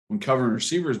when covering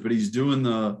receivers, but he's doing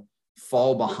the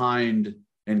fall behind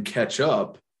and catch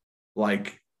up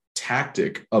like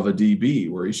tactic of a DB,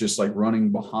 where he's just like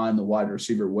running behind the wide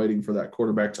receiver, waiting for that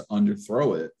quarterback to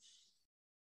underthrow it.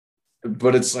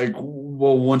 But it's like,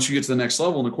 well, once you get to the next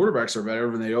level and the quarterbacks are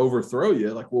better and they overthrow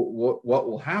you, like, what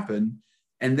will happen?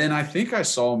 And then I think I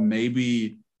saw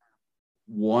maybe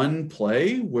one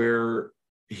play where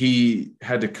he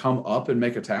had to come up and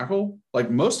make a tackle.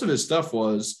 Like, most of his stuff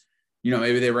was,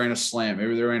 maybe they ran a slam,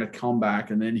 maybe they ran a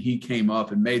comeback, and then he came up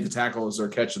and made the tackle as they're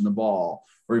catching the ball,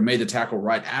 or he made the tackle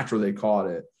right after they caught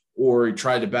it, or he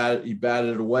tried to batted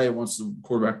it away once the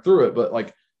quarterback threw it. But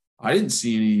like, I didn't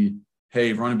see any,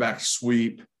 hey, running back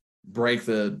sweep, break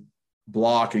the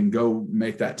block and go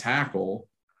make that tackle,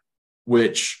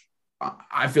 which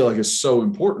I feel like is so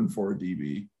important for a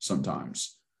DB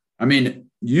sometimes. I mean,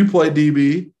 you play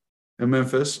DB in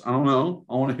Memphis. I don't know.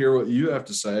 I want to hear what you have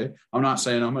to say. I'm not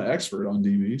saying I'm an expert on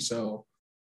DB, so.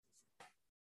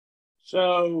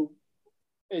 So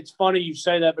it's funny you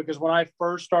say that, because when I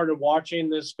first started watching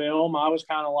this film, I was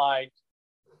kind of like,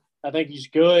 I think he's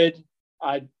good.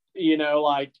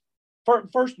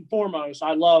 first and foremost,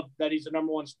 I love that he's the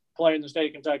number one player in the state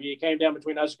of Kentucky. He came down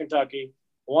between us and Kentucky.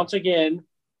 Once again,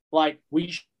 like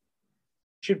we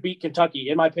should beat Kentucky.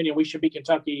 In my opinion, we should beat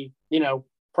Kentucky,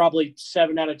 probably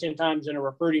 7 out of 10 times in a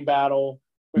recruiting battle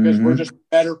because we're just a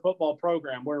better football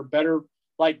program. We're better.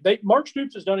 Like Mark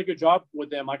Stoops has done a good job with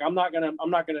them. Like I'm not gonna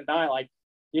deny, like,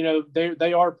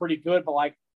 they are pretty good, but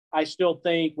like I still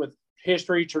think with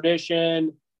history,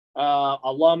 tradition,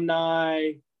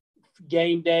 alumni,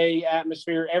 game day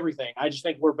atmosphere, everything, I just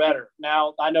think we're better.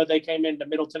 Now, I know they came into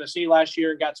Middle Tennessee last year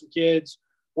and got some kids,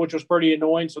 which was pretty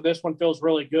annoying. So this one feels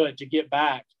really good to get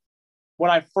back.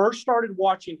 When I first started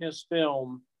watching his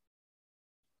film,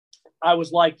 I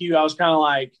was like you. I was kind of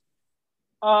like,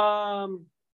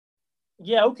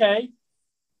 yeah, okay.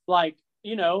 Like,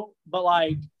 but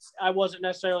like I wasn't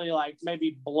necessarily like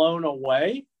maybe blown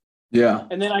away. Yeah.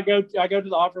 And then I go to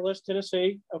the offer list: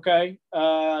 Tennessee, okay,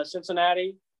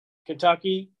 Cincinnati,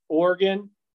 Kentucky,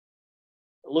 Oregon,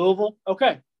 Louisville,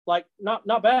 okay, like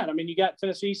not bad. I mean, you got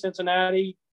Tennessee,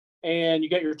 Cincinnati, and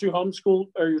you got your two homeschool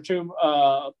or your two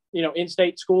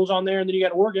in-state schools on there, and then you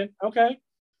got Oregon, okay.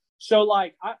 So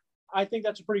like I think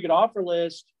that's a pretty good offer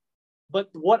list. But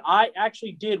what I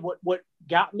actually did, what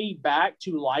got me back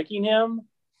to liking him,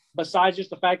 besides just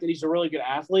the fact that he's a really good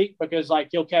athlete, because like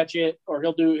he'll catch it or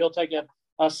he'll take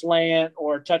a slant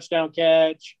or a touchdown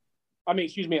catch.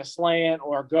 A slant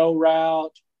or a go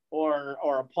route or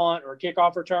a punt or a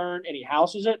kickoff return, and he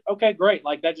houses it. Okay, great.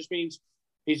 Like that just means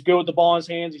he's good with the ball in his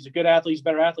hands. He's a good athlete. He's a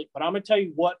better athlete. But I'm going to tell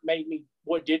you what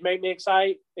did make me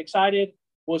excited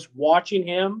was watching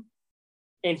him.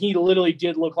 And he literally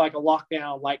did look like a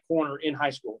lockdown like corner in high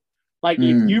school. Like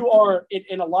if you are,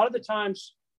 and a lot of the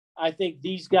times I think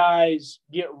these guys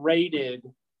get rated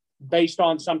based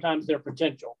on sometimes their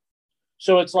potential.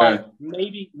 So it's like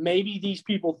maybe these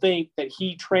people think that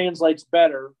he translates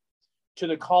better to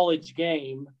the college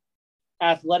game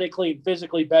athletically and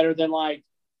physically better than like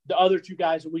the other two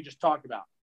guys that we just talked about.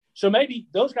 So maybe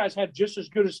those guys have just as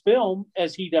good as film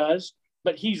as he does,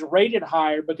 but he's rated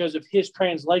higher because of his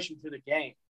translation to the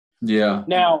game. Yeah.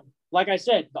 Now, like I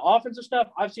said, the offensive stuff,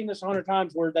 I've seen this 100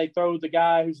 times where they throw the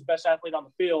guy who's the best athlete on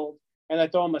the field and they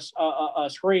throw him a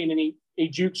screen and he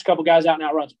jukes a couple guys out and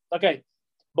outruns him. Okay.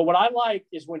 But what I like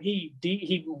is when he's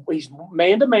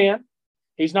man-to-man,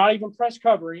 he's not even press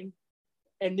covering,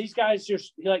 and these guys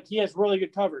he has really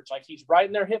good coverage. Like he's right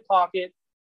in their hip pocket.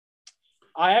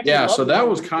 So that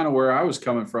was kind of where I was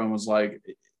coming from, was like,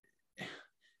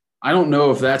 I don't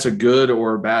know if that's a good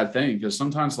or a bad thing, because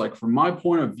sometimes, like from my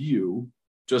point of view,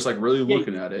 just like really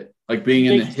looking at it, like being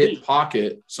in the hip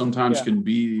pocket sometimes can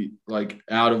be like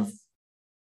out of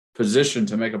position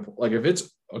to make like if it's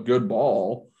a good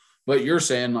ball, but you're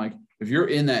saying like if you're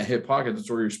in that hip pocket, that's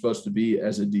where you're supposed to be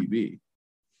as a DB.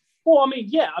 Well,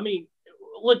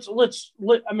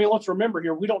 let's remember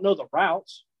here, we don't know the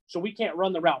routes, so we can't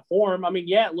run the route for him. I mean,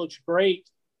 yeah, it looks great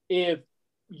if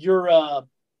you're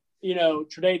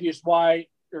Tre'Davious White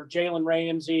or Jalen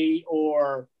Ramsey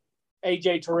or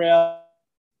AJ Terrell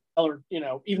or,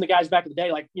 even the guys back in the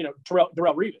day, like, Darrelle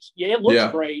Revis. Yeah, it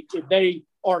looks great if they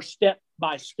are step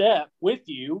by step with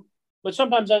you, but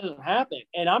sometimes that doesn't happen.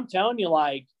 And I'm telling you,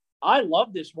 like, I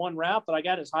love this one route that I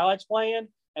got his highlights playing,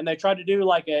 and they tried to do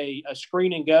like a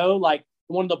screen and go, like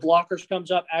one of the blockers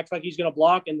comes up, acts like he's going to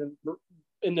block, and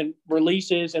then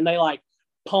releases, and they like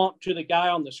pump to the guy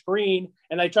on the screen,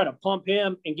 and they try to pump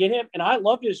him and get him. And I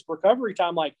loved his recovery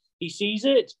time. Like he sees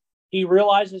it, he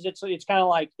realizes it's kind of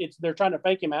like they're trying to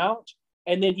fake him out,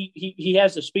 and then he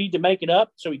has the speed to make it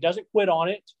up, so he doesn't quit on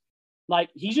it. Like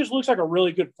he just looks like a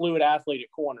really good fluid athlete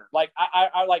at corner. Like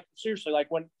I like, seriously, like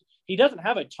when he doesn't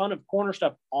have a ton of corner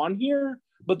stuff on here,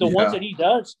 but the ones that he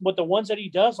does,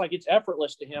 like it's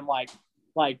effortless to him. Like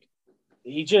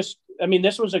he just,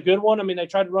 this was a good one. They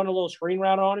tried to run a little screen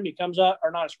route on him. He comes up,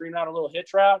 or not a screen route, a little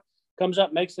hitch route, comes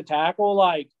up, makes the tackle.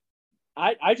 Like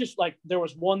I just, like, there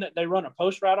was one that they run a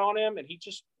post route on him, and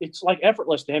it's like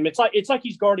effortless to him. It's like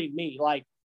he's guarding me. Like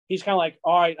he's kind of like,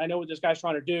 all right, I know what this guy's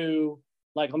trying to do.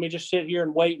 Like, let me just sit here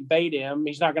and wait and bait him.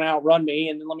 He's not going to outrun me,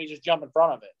 and then let me just jump in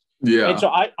front of it. Yeah. And so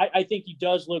I think he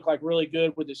does look like really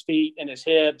good with his feet and his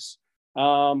hips.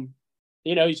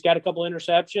 He's got a couple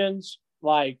interceptions.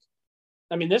 Like,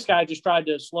 this guy just tried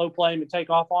to slow play him and take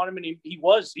off on him, and he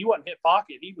wasn't hit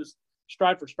pocket. He was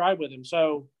stride for stride with him.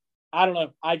 So I don't know.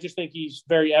 I just think he's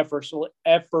very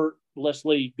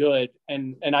effortlessly good,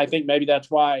 and I think maybe that's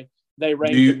why they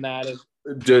ranked him that. As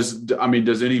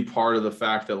does any part of the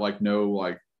fact that like no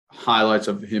like highlights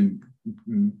of him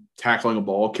tackling a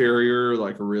ball carrier,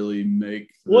 like really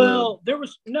make there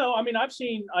was no, I mean, I've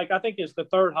seen, like, I think the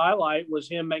third highlight was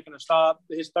him making a stop.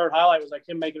 His third highlight was like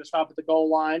him making a stop at the goal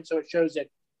line. So it shows that,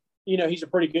 he's a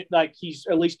pretty good, like, he's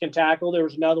at least can tackle. There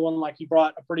was another one, like, he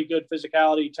brought a pretty good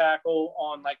physicality tackle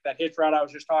on, like, that hitch route I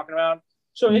was just talking about.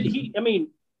 So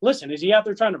listen, is he out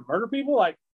there trying to murder people?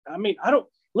 Like, I mean,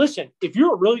 listen, if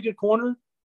you're a really good corner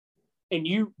and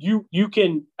you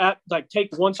can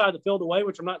take one side of the field away,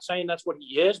 which I'm not saying that's what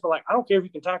he is, but like, I don't care if you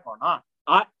can tackle or not.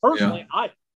 I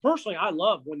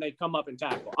love when they come up and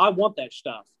tackle. I want that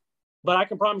stuff, but I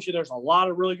can promise you there's a lot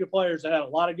of really good players that had a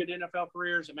lot of good NFL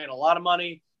careers that made a lot of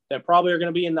money that probably are going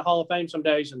to be in the Hall of Fame some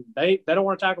days, and they don't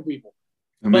want to tackle people.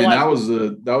 I mean, that was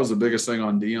the biggest thing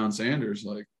on Deion Sanders.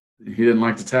 Like, he didn't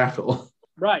like to tackle.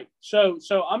 Right. So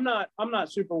I'm not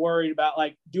super worried about,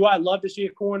 like, do I love to see a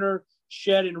corner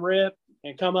shed and rip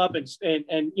and come up and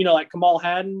like Kamal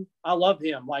Hadden? I love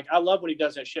him. Like, I love when he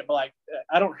does that shit, but like,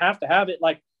 I don't have to have it.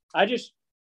 Like, I just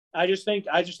think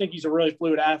he's a really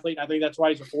fluid athlete. And I think that's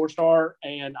why he's a 4-star.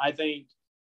 And I think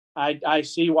I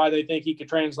see why they think he could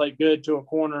translate good to a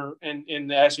corner in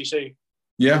the SEC.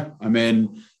 Yeah. I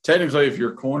mean, technically, if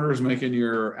your corner is making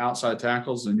your outside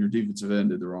tackles, then your defensive end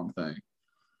did the wrong thing,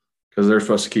 because they're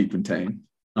supposed to keep contained.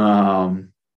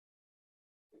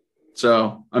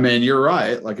 So, I mean, you're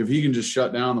right. Like, if he can just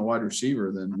shut down the wide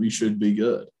receiver, then we should be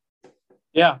good.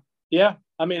 Yeah. Yeah.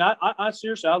 I mean, I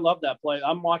seriously, I love that play.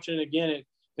 I'm watching it again.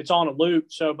 It's on a loop.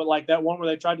 So, but like that one where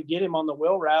they tried to get him on the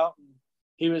wheel route, and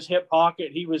he was hip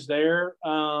pocket. He was there.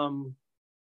 Thought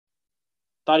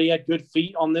he had good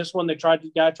feet on this one. The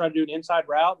guy tried to do an inside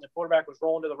route, and the quarterback was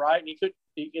rolling to the right, and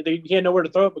he had nowhere to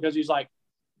throw it, because he's like,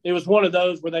 it was one of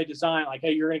those where they designed like,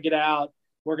 hey, you're going to get out.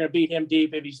 We're going to beat him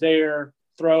deep. If he's there,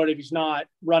 throw it. If he's not,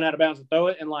 run out of bounds and throw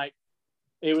it. And like,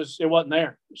 it wasn't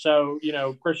there. So,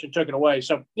 Christian took it away.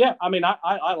 So yeah, I mean,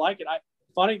 I like it.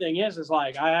 Funny thing is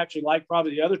like, I actually like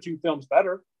probably the other two films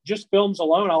better. Just films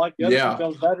alone, I like the other two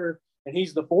films better. And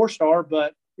he's the 4-star,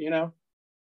 but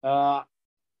a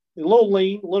little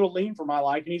lean for my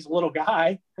liking. He's a little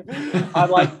guy. I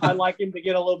like him to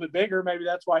get a little bit bigger. Maybe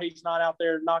that's why he's not out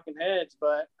there knocking heads.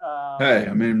 But hey,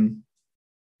 I mean,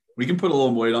 we can put a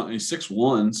little weight on. He's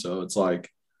 6'1", so it's like,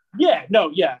 he can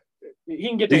get. He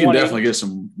can definitely get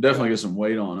some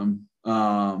weight on him.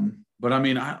 But I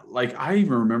mean, I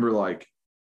even remember like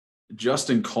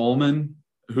Justin Coleman,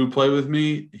 who played with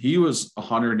me. He was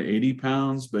 180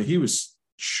 pounds, but he was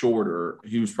shorter.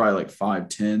 He was probably like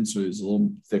 5'10", so he was a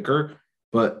little thicker,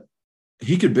 but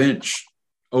he could bench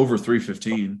over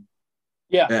 315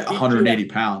 at 180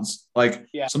 pounds. Like,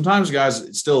 sometimes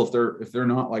guys still, if they're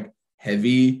not like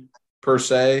heavy per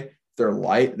se, if they're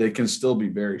light, they can still be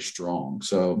very strong.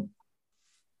 So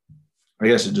I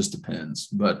guess it just depends.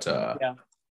 But I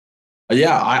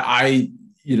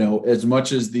as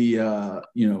much as the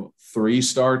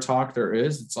 3-star talk there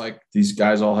is, it's like these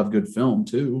guys all have good film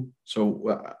too. So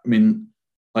I mean,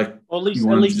 like, at least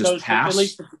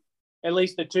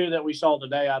the two that we saw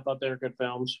today, I thought they were good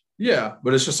films. Yeah,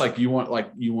 but it's just like you want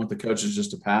the coaches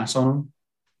just to pass on them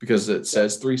because it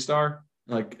says 3-star.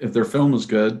 Like, if their film is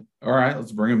good, all right,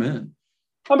 let's bring them in.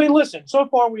 I mean, listen, so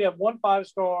far we have 1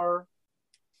 5-star,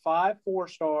 5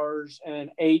 4-stars, and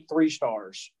 8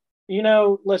 3-stars.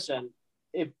 Listen,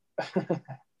 if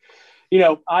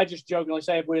I just jokingly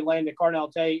say if we landed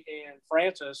Carnell Tate and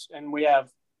Francis, and we have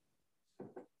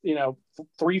 3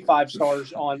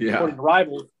 5-stars on according to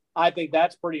Rivals, I think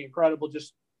that's pretty incredible.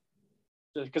 Just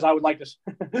because I would like to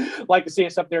see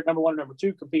us up there at number 1 and number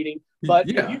 2 competing. But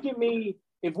if you give me,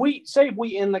 if we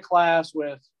end the class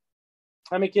with,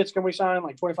 how many kids can we sign?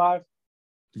 Like 25?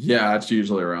 Yeah, it's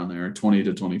usually around there, 20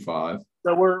 to 25.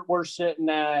 So we're sitting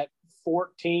at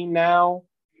 14 now.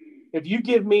 If you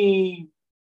give me,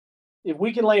 if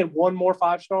we can land 1 more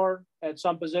 5-star at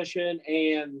some position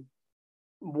and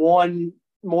 1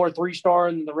 more 3-star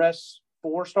and the rest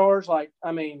 4-stars, like,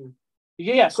 I mean,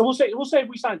 so we'll say if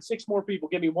we sign 6 more people,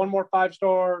 give me 1 more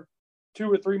 5-star,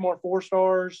 2 or 3 more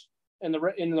 4-stars, and the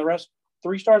rest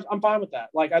 3-stars. I'm fine with that.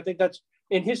 Like, I think that's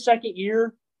in his second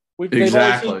year. They've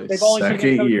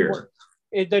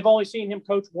only seen him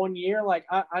coach 1 year. Like,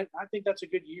 I think that's a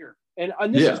good year. And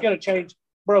this is going to change,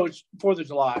 bro. It's 4th of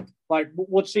July. Like,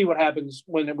 let's see what happens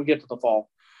when we get to the fall.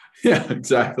 Yeah,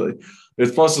 exactly.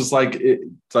 It's like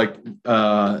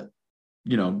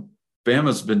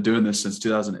Bama's been doing this since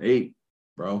 2008,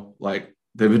 bro. Like,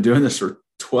 they've been doing this for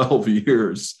 12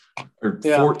 years or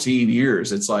 14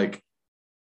 years. It's like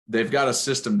they've got a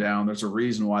system down. There's a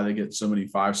reason why they get so many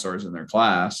 5-stars in their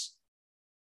class.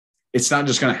 It's not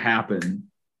just going to happen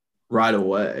right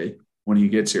away when he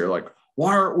gets here. Like,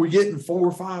 why aren't we getting 4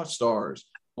 or 5 stars?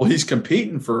 Well, he's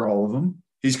competing for all of them.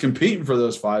 He's competing for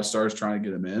those 5 stars, trying to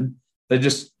get them in. They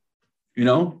just,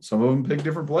 some of them pick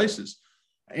different places.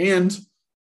 And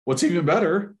what's even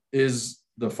better is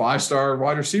the 5-star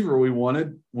wide receiver we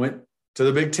wanted went to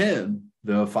the Big Ten.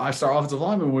 The 5-star offensive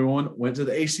lineman we went to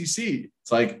the ACC.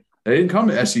 It's like they didn't come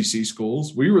to SEC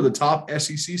schools. We were the top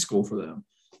SEC school for them.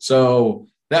 So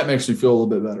that makes me feel a little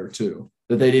bit better too,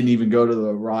 that they didn't even go to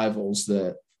the rivals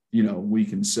that, we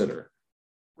consider.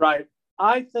 Right.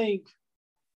 I think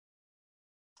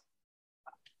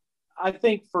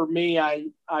for me, I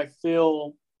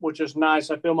feel, which is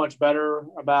nice, I feel much better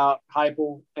about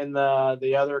Heupel and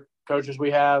the other coaches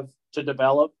we have to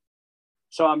develop.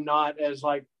 So I'm not as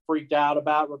freaked out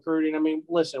about recruiting. I mean,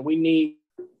 listen,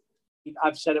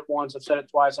 I've said it once, I've said it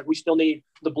twice. We still need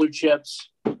the blue chips,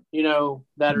 that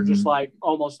are just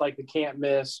almost like the can't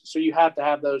miss. So you have to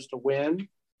have those to win.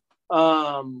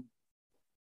 But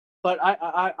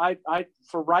I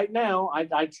for right now,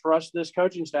 I trust this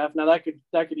coaching staff. Now that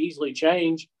could easily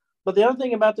change. But the other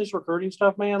thing about this recruiting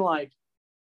stuff, man,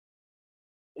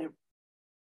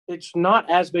 it's not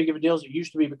as big of a deal as it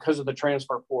used to be because of the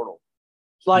transfer portal.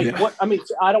 I don't want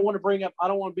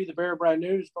to be the bearer of bad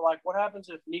news, but what happens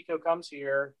if Nico comes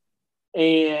here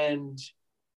and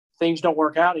things don't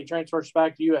work out and he transfers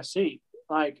back to USC?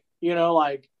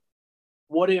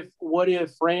 What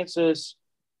if Francis,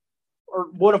 or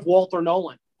what if Walter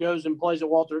Nolan goes and plays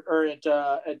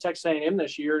at Texas A&M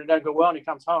this year and it doesn't go well and he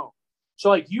comes home?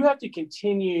 So you have to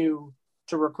continue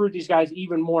to recruit these guys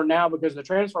even more now because of the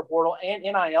transfer portal and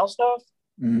NIL stuff.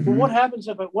 Mm-hmm. But what happens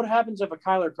if a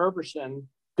Kyler Kerberson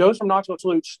goes from Knoxville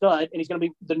to a stud and he's going to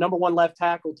be the number 1 left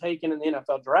tackle taken in the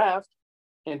NFL draft,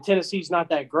 and Tennessee's not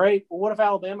that great? Well, what if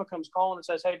Alabama comes calling and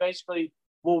says, hey, basically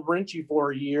we'll rent you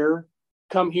for a year,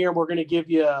 come here, we're going to give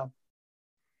you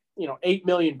 $8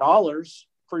 million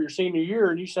for your senior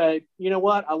year, and you say, you know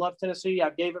what, I love Tennessee,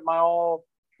 I gave it my all.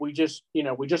 We just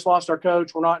lost our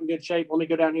coach. We're not in good shape. Let me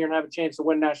go down here and have a chance to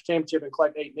win a national championship and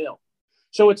collect $8 million.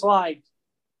 So it's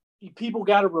people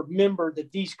got to remember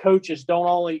that these coaches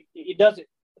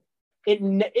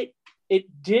it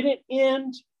didn't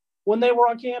end when they were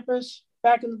on campus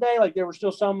back in the day. There were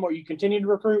still some where you continue to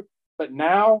recruit, but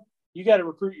now you got to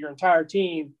recruit your entire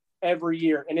team every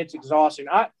year, and it's exhausting.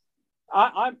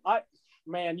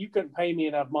 Man, you couldn't pay me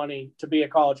enough money to be a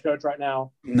college coach right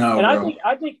now. No, and bro.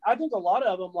 I think a lot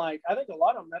of them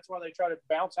that's why they try to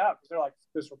bounce out, because they're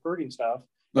this recruiting stuff.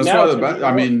 That's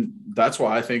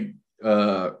why I think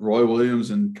Roy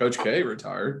Williams and Coach K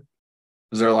retired,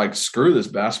 because they're screw this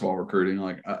basketball recruiting.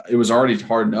 It was already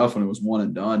hard enough when it was one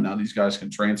and done. Now these guys can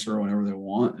transfer whenever they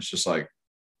want. It's just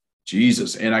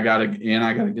Jesus, and I gotta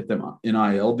get them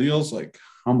NIL deals.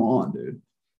 Come on, dude.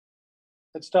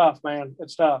 It's tough, man.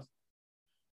 It's tough.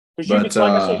 Because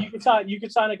you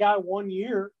could sign a guy 1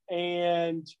 year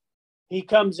and he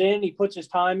comes in, he puts his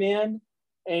time in,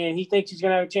 and he thinks he's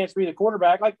going to have a chance to be the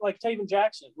quarterback, like Taven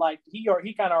Jackson. He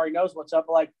kind of already knows what's up.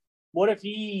 But what if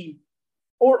he,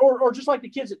 or just like the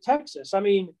kids at Texas? I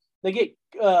mean, they get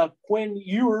Quinn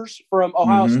Ewers from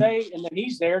Ohio State, and then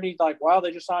he's there, and he's wow,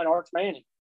 they just signed Arch Manning.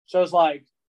 So it's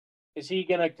is he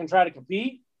going to try to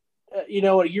compete, a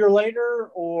year later,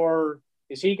 or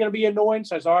is he going to be annoying?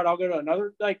 Says, all right, I'll go to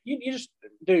another. You just,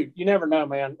 dude, you never know,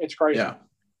 man. It's crazy.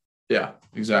 Yeah,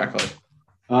 exactly.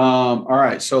 All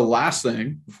right. So last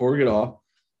thing before we get off,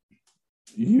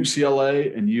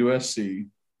 UCLA and USC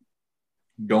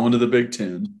going to the Big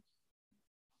Ten.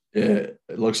 It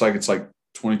looks like it's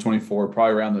 2024,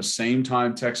 probably around the same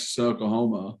time Texas and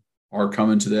Oklahoma are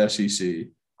coming to the SEC.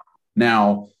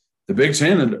 Now, the Big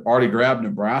Ten had already grabbed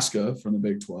Nebraska from the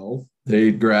Big 12.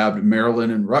 They grabbed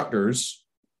Maryland and Rutgers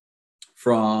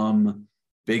from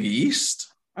Big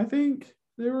East, I think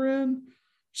they were in,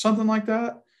 something like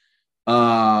that.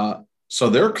 So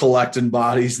they're collecting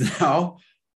bodies now.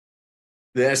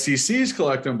 The SEC is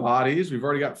collecting bodies. We've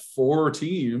already got 4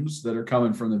 teams that are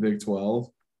coming from the Big 12.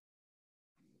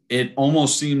 It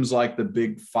almost seems like the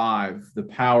Big 5, the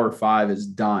Power 5 is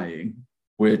dying,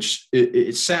 which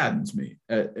it saddens me,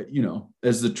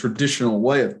 as the traditional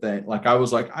way of thing.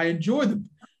 I enjoy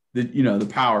the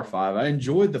Power 5. I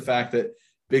enjoyed the fact that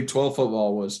Big 12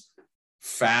 football was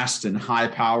fast and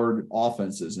high-powered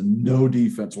offenses and no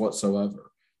defense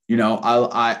whatsoever.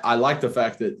 I like the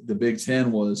fact that the Big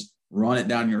 10 was run it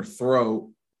down your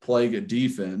throat, play good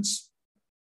defense,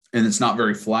 and it's not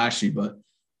very flashy, but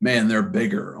man, they're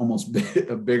bigger, almost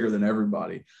bigger than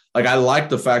everybody. I like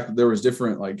the fact that there was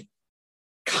different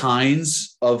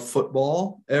kinds of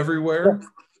football everywhere.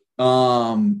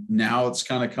 Now it's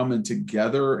kind of coming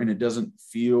together, and it doesn't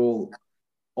feel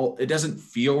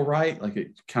right.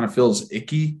 It kind of feels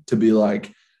icky to be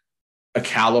a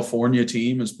California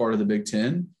team as part of the Big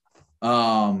Ten.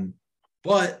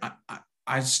 But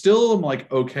I still am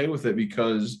like okay with it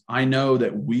because I know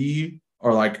that we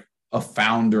are like a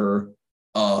founder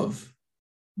of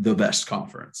the best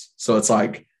conference. So it's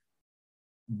like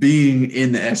being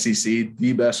in the SEC,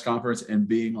 the best conference, and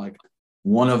being like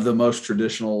one of the most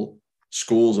traditional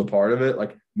schools a part of it,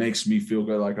 like makes me feel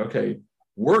good. Like, okay,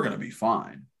 we're going to be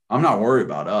fine. I'm not worried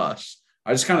about us.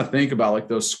 I just kind of think about like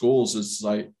those schools. It's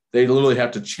like they literally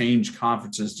have to change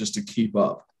conferences just to keep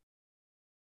up.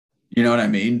 You know what I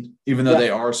mean? Even though they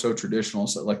are so traditional,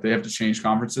 so like they have to change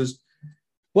conferences.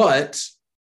 But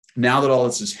now that all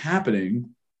this is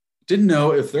happening, didn't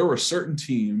know if there were certain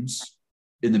teams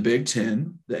in the Big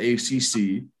Ten, the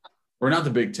ACC, or not the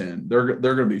Big Ten. They're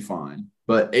going to be fine.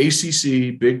 But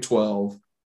ACC, Big 12,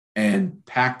 and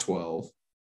Pac-12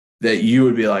 that you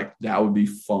would be like, that would be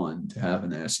fun to have in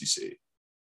the SEC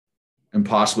and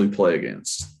possibly play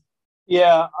against.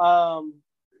 Yeah.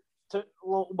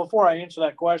 Before I answer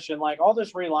that question, like all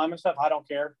this realignment stuff, I don't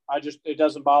care. It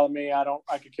doesn't bother me.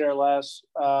 I could care less.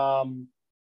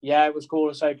 Yeah, it was cool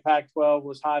to say Pac-12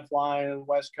 was high flying,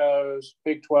 West Coast,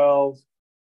 Big 12,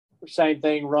 same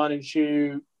thing, run and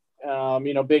shoot.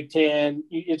 Big Ten.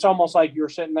 It's almost like you're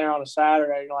sitting there on a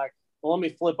Saturday. And you're like, well, let me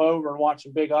flip over and watch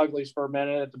some big uglies for a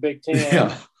minute at the Big Ten.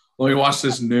 Yeah, let me watch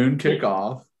this noon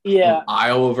kickoff. Yeah,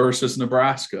 Iowa versus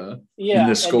Nebraska. Yeah,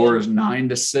 and the score is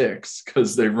 9-6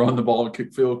 because they run the ball and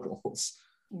kick field goals.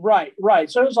 Right.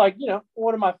 So it's like,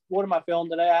 what am I feeling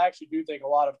today? I actually do think a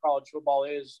lot of college football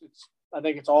I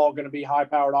think it's all going to be high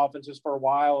powered offenses for a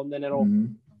while, and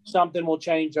then something will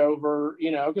change over.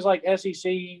 Because like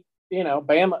SEC,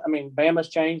 Bama's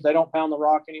changed. They don't pound the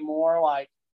rock anymore. Like,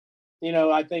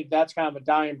 I think that's kind of a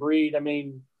dying breed. I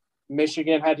mean,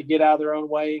 Michigan had to get out of their own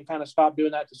way and kind of stop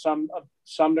doing that to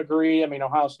some degree. I mean,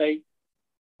 Ohio State,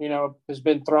 has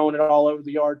been throwing it all over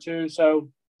the yard too. So,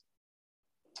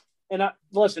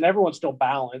 listen, everyone's still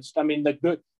balanced. I mean,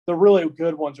 the really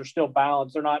good ones are still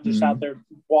balanced. They're not just out there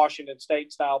Washington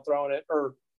State style throwing it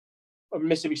or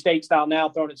Mississippi State style now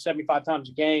throwing it 75 times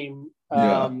a game.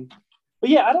 But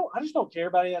yeah, I just don't care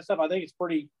about any of that stuff. I think it's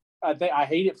pretty. I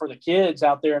hate it for the kids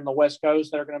out there in the West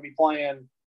Coast that are going to be playing,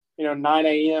 9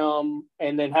 a.m.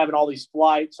 and then having all these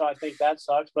flights. So I think that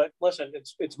sucks. But listen,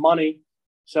 it's money,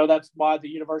 so that's why the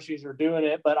universities are doing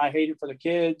it. But I hate it for the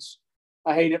kids.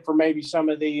 I hate it for maybe some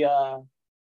of the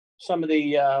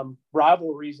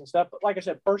rivalries and stuff. But like I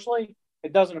said, personally,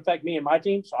 it doesn't affect me and my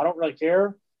team, so I don't really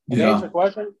care. And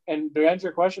to answer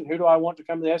your question, who do I want to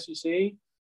come to the SEC?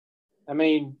 I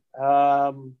mean,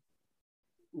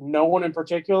 no one in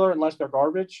particular, unless they're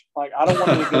garbage. Like I don't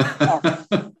want any good,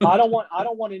 I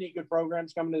don't want any good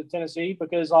programs coming to Tennessee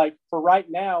because, like, for right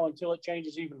now, until it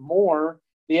changes even more,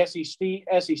 the SEC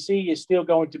is still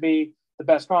going to be the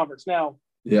best conference. Now,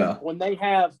 when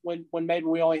maybe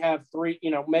we only have three,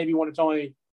 maybe when it's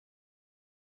only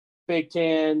Big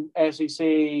Ten,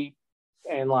 SEC,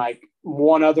 and like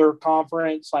one other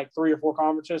conference, like 3 or 4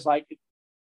 conferences, like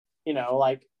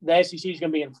the SEC is going to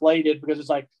be inflated because it's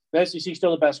like the SEC is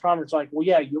still the best conference. Like, well,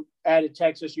 yeah, you added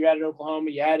Texas, you added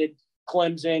Oklahoma, you added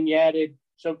Clemson,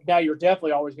 so now you're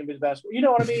definitely always going to be the best. You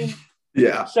know what I mean?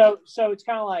 Yeah. So it's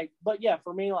kind of like, but yeah,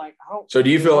 for me, like, I don't. So do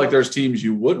you feel like there's teams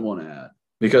you wouldn't want to add?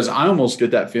 Because I almost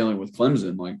get that feeling with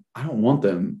Clemson. Like, I don't want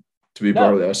them to be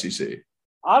part of the SEC.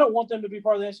 I don't want them to be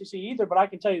part of the SEC either, but I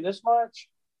can tell you this much.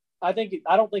 I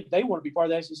don't think they want to be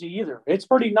part of the SEC either. It's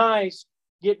pretty nice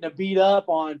getting to beat up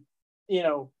on,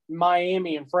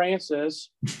 Miami and Francis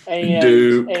and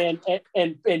Duke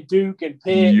and Duke and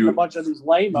Pitt and a bunch of these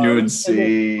lame-os. UNC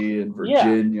and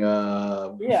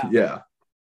Virginia.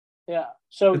 Yeah.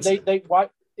 So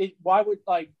why would,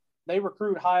 like, they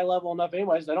recruit high level enough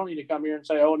anyways. They don't need to come here and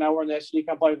say, oh, now we're in the SEC,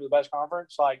 come play for the best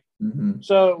conference. Like,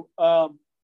 so,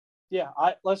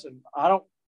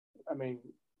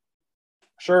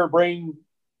 sure, bring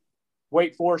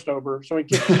Wake Forest over so we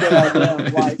can kick the shit out of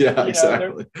them. Like,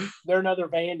 exactly. They're another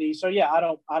Vandy. So yeah, I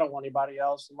don't want anybody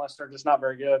else unless they're just not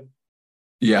very good.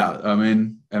 Yeah, I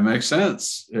mean, it makes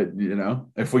sense.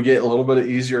 If we get a little bit of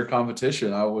easier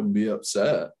competition, I wouldn't be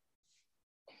upset.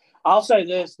 I'll say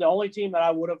this: the only team that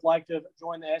I would have liked to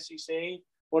join the SEC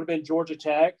would have been Georgia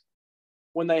Tech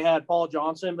when they had Paul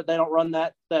Johnson, but they don't run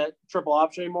that triple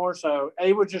option anymore. So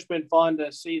it would have just been fun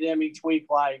to see them each week,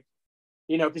 like,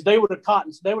 because they would have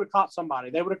caught somebody.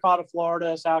 They would have caught a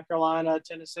Florida, South Carolina,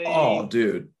 Tennessee. Oh,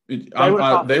 dude, they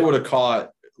would have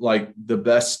caught like the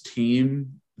best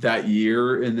team that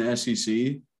year in the SEC.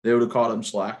 They would have caught them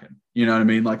slacking. You know what I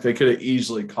mean? Like they could have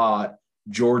easily caught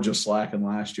Georgia slacking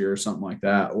last year or something like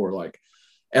that, or like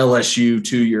LSU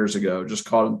 2 years ago, just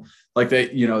caught them like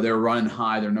they're running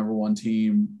high, they're number one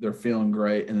team, they're feeling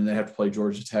great, and then they have to play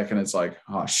Georgia Tech, and it's like,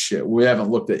 oh shit, we haven't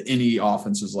looked at any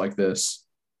offenses like this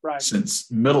since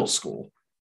middle school.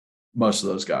 Most of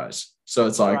those guys, so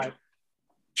it's like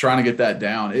trying to get that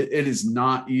down. It is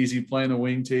not easy playing the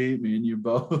wing tee. Me and you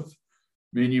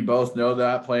both know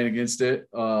that, playing against it,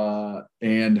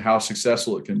 and how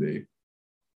successful it can be.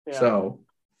 Yeah. So,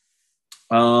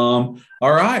 all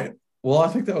right. Well, I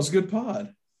think that was a good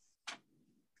pod.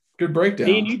 Good breakdown.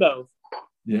 Me and you both.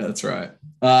 Yeah, that's right.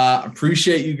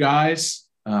 Appreciate you guys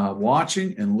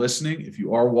watching and listening. If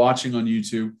you are watching on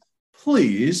YouTube,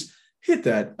 please hit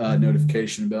that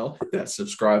notification bell, hit that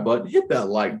subscribe button, hit that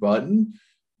like button.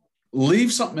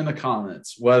 Leave something in the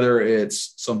comments, whether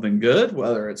it's something good,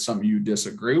 whether it's something you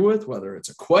disagree with, whether it's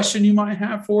a question you might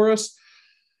have for us.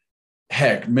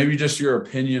 Heck, maybe just your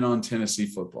opinion on Tennessee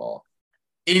football.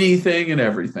 Anything and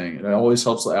everything. It always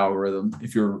helps the algorithm.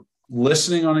 If you're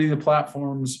listening on any of the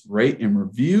platforms, rate and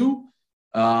review,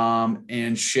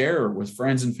 and share with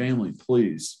friends and family,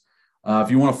 please.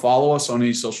 If you want to follow us on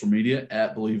any social media,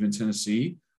 at Believe in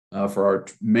Tennessee, for our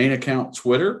main account,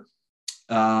 Twitter,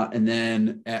 and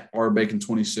then at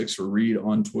rbacon26 for Reed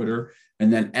on Twitter,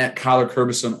 and then at Kyler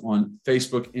Curbison on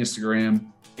Facebook,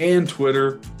 Instagram, and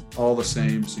Twitter, all the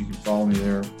same, so you can follow me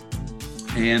there.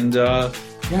 And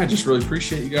I just really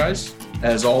appreciate you guys.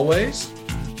 As always,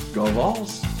 go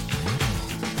Vols.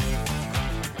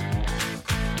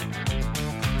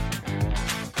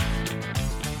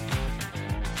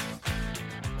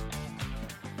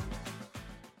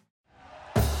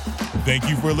 Thank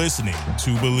you for listening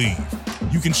to Believe.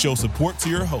 You can show support to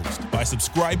your host by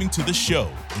subscribing to the show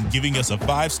and giving us a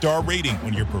 5-star rating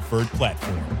on your preferred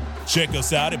platform. Check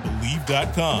us out at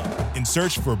Believe.com and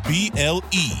search for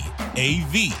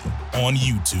BLEAV on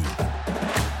YouTube.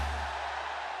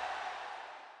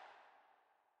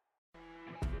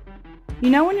 You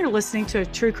know when you're listening to a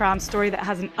true crime story that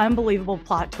has an unbelievable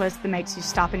plot twist that makes you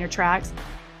stop in your tracks?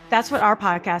 That's what our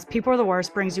podcast, People Are the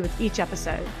Worst, brings you with each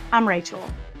episode. I'm Rachel.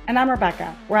 And I'm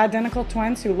Rebecca. We're identical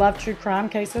twins who love true crime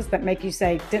cases that make you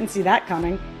say, didn't see that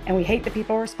coming, and we hate the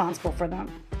people responsible for them.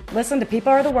 Listen to People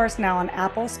Are the Worst now on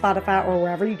Apple, Spotify, or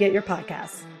wherever you get your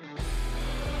podcasts.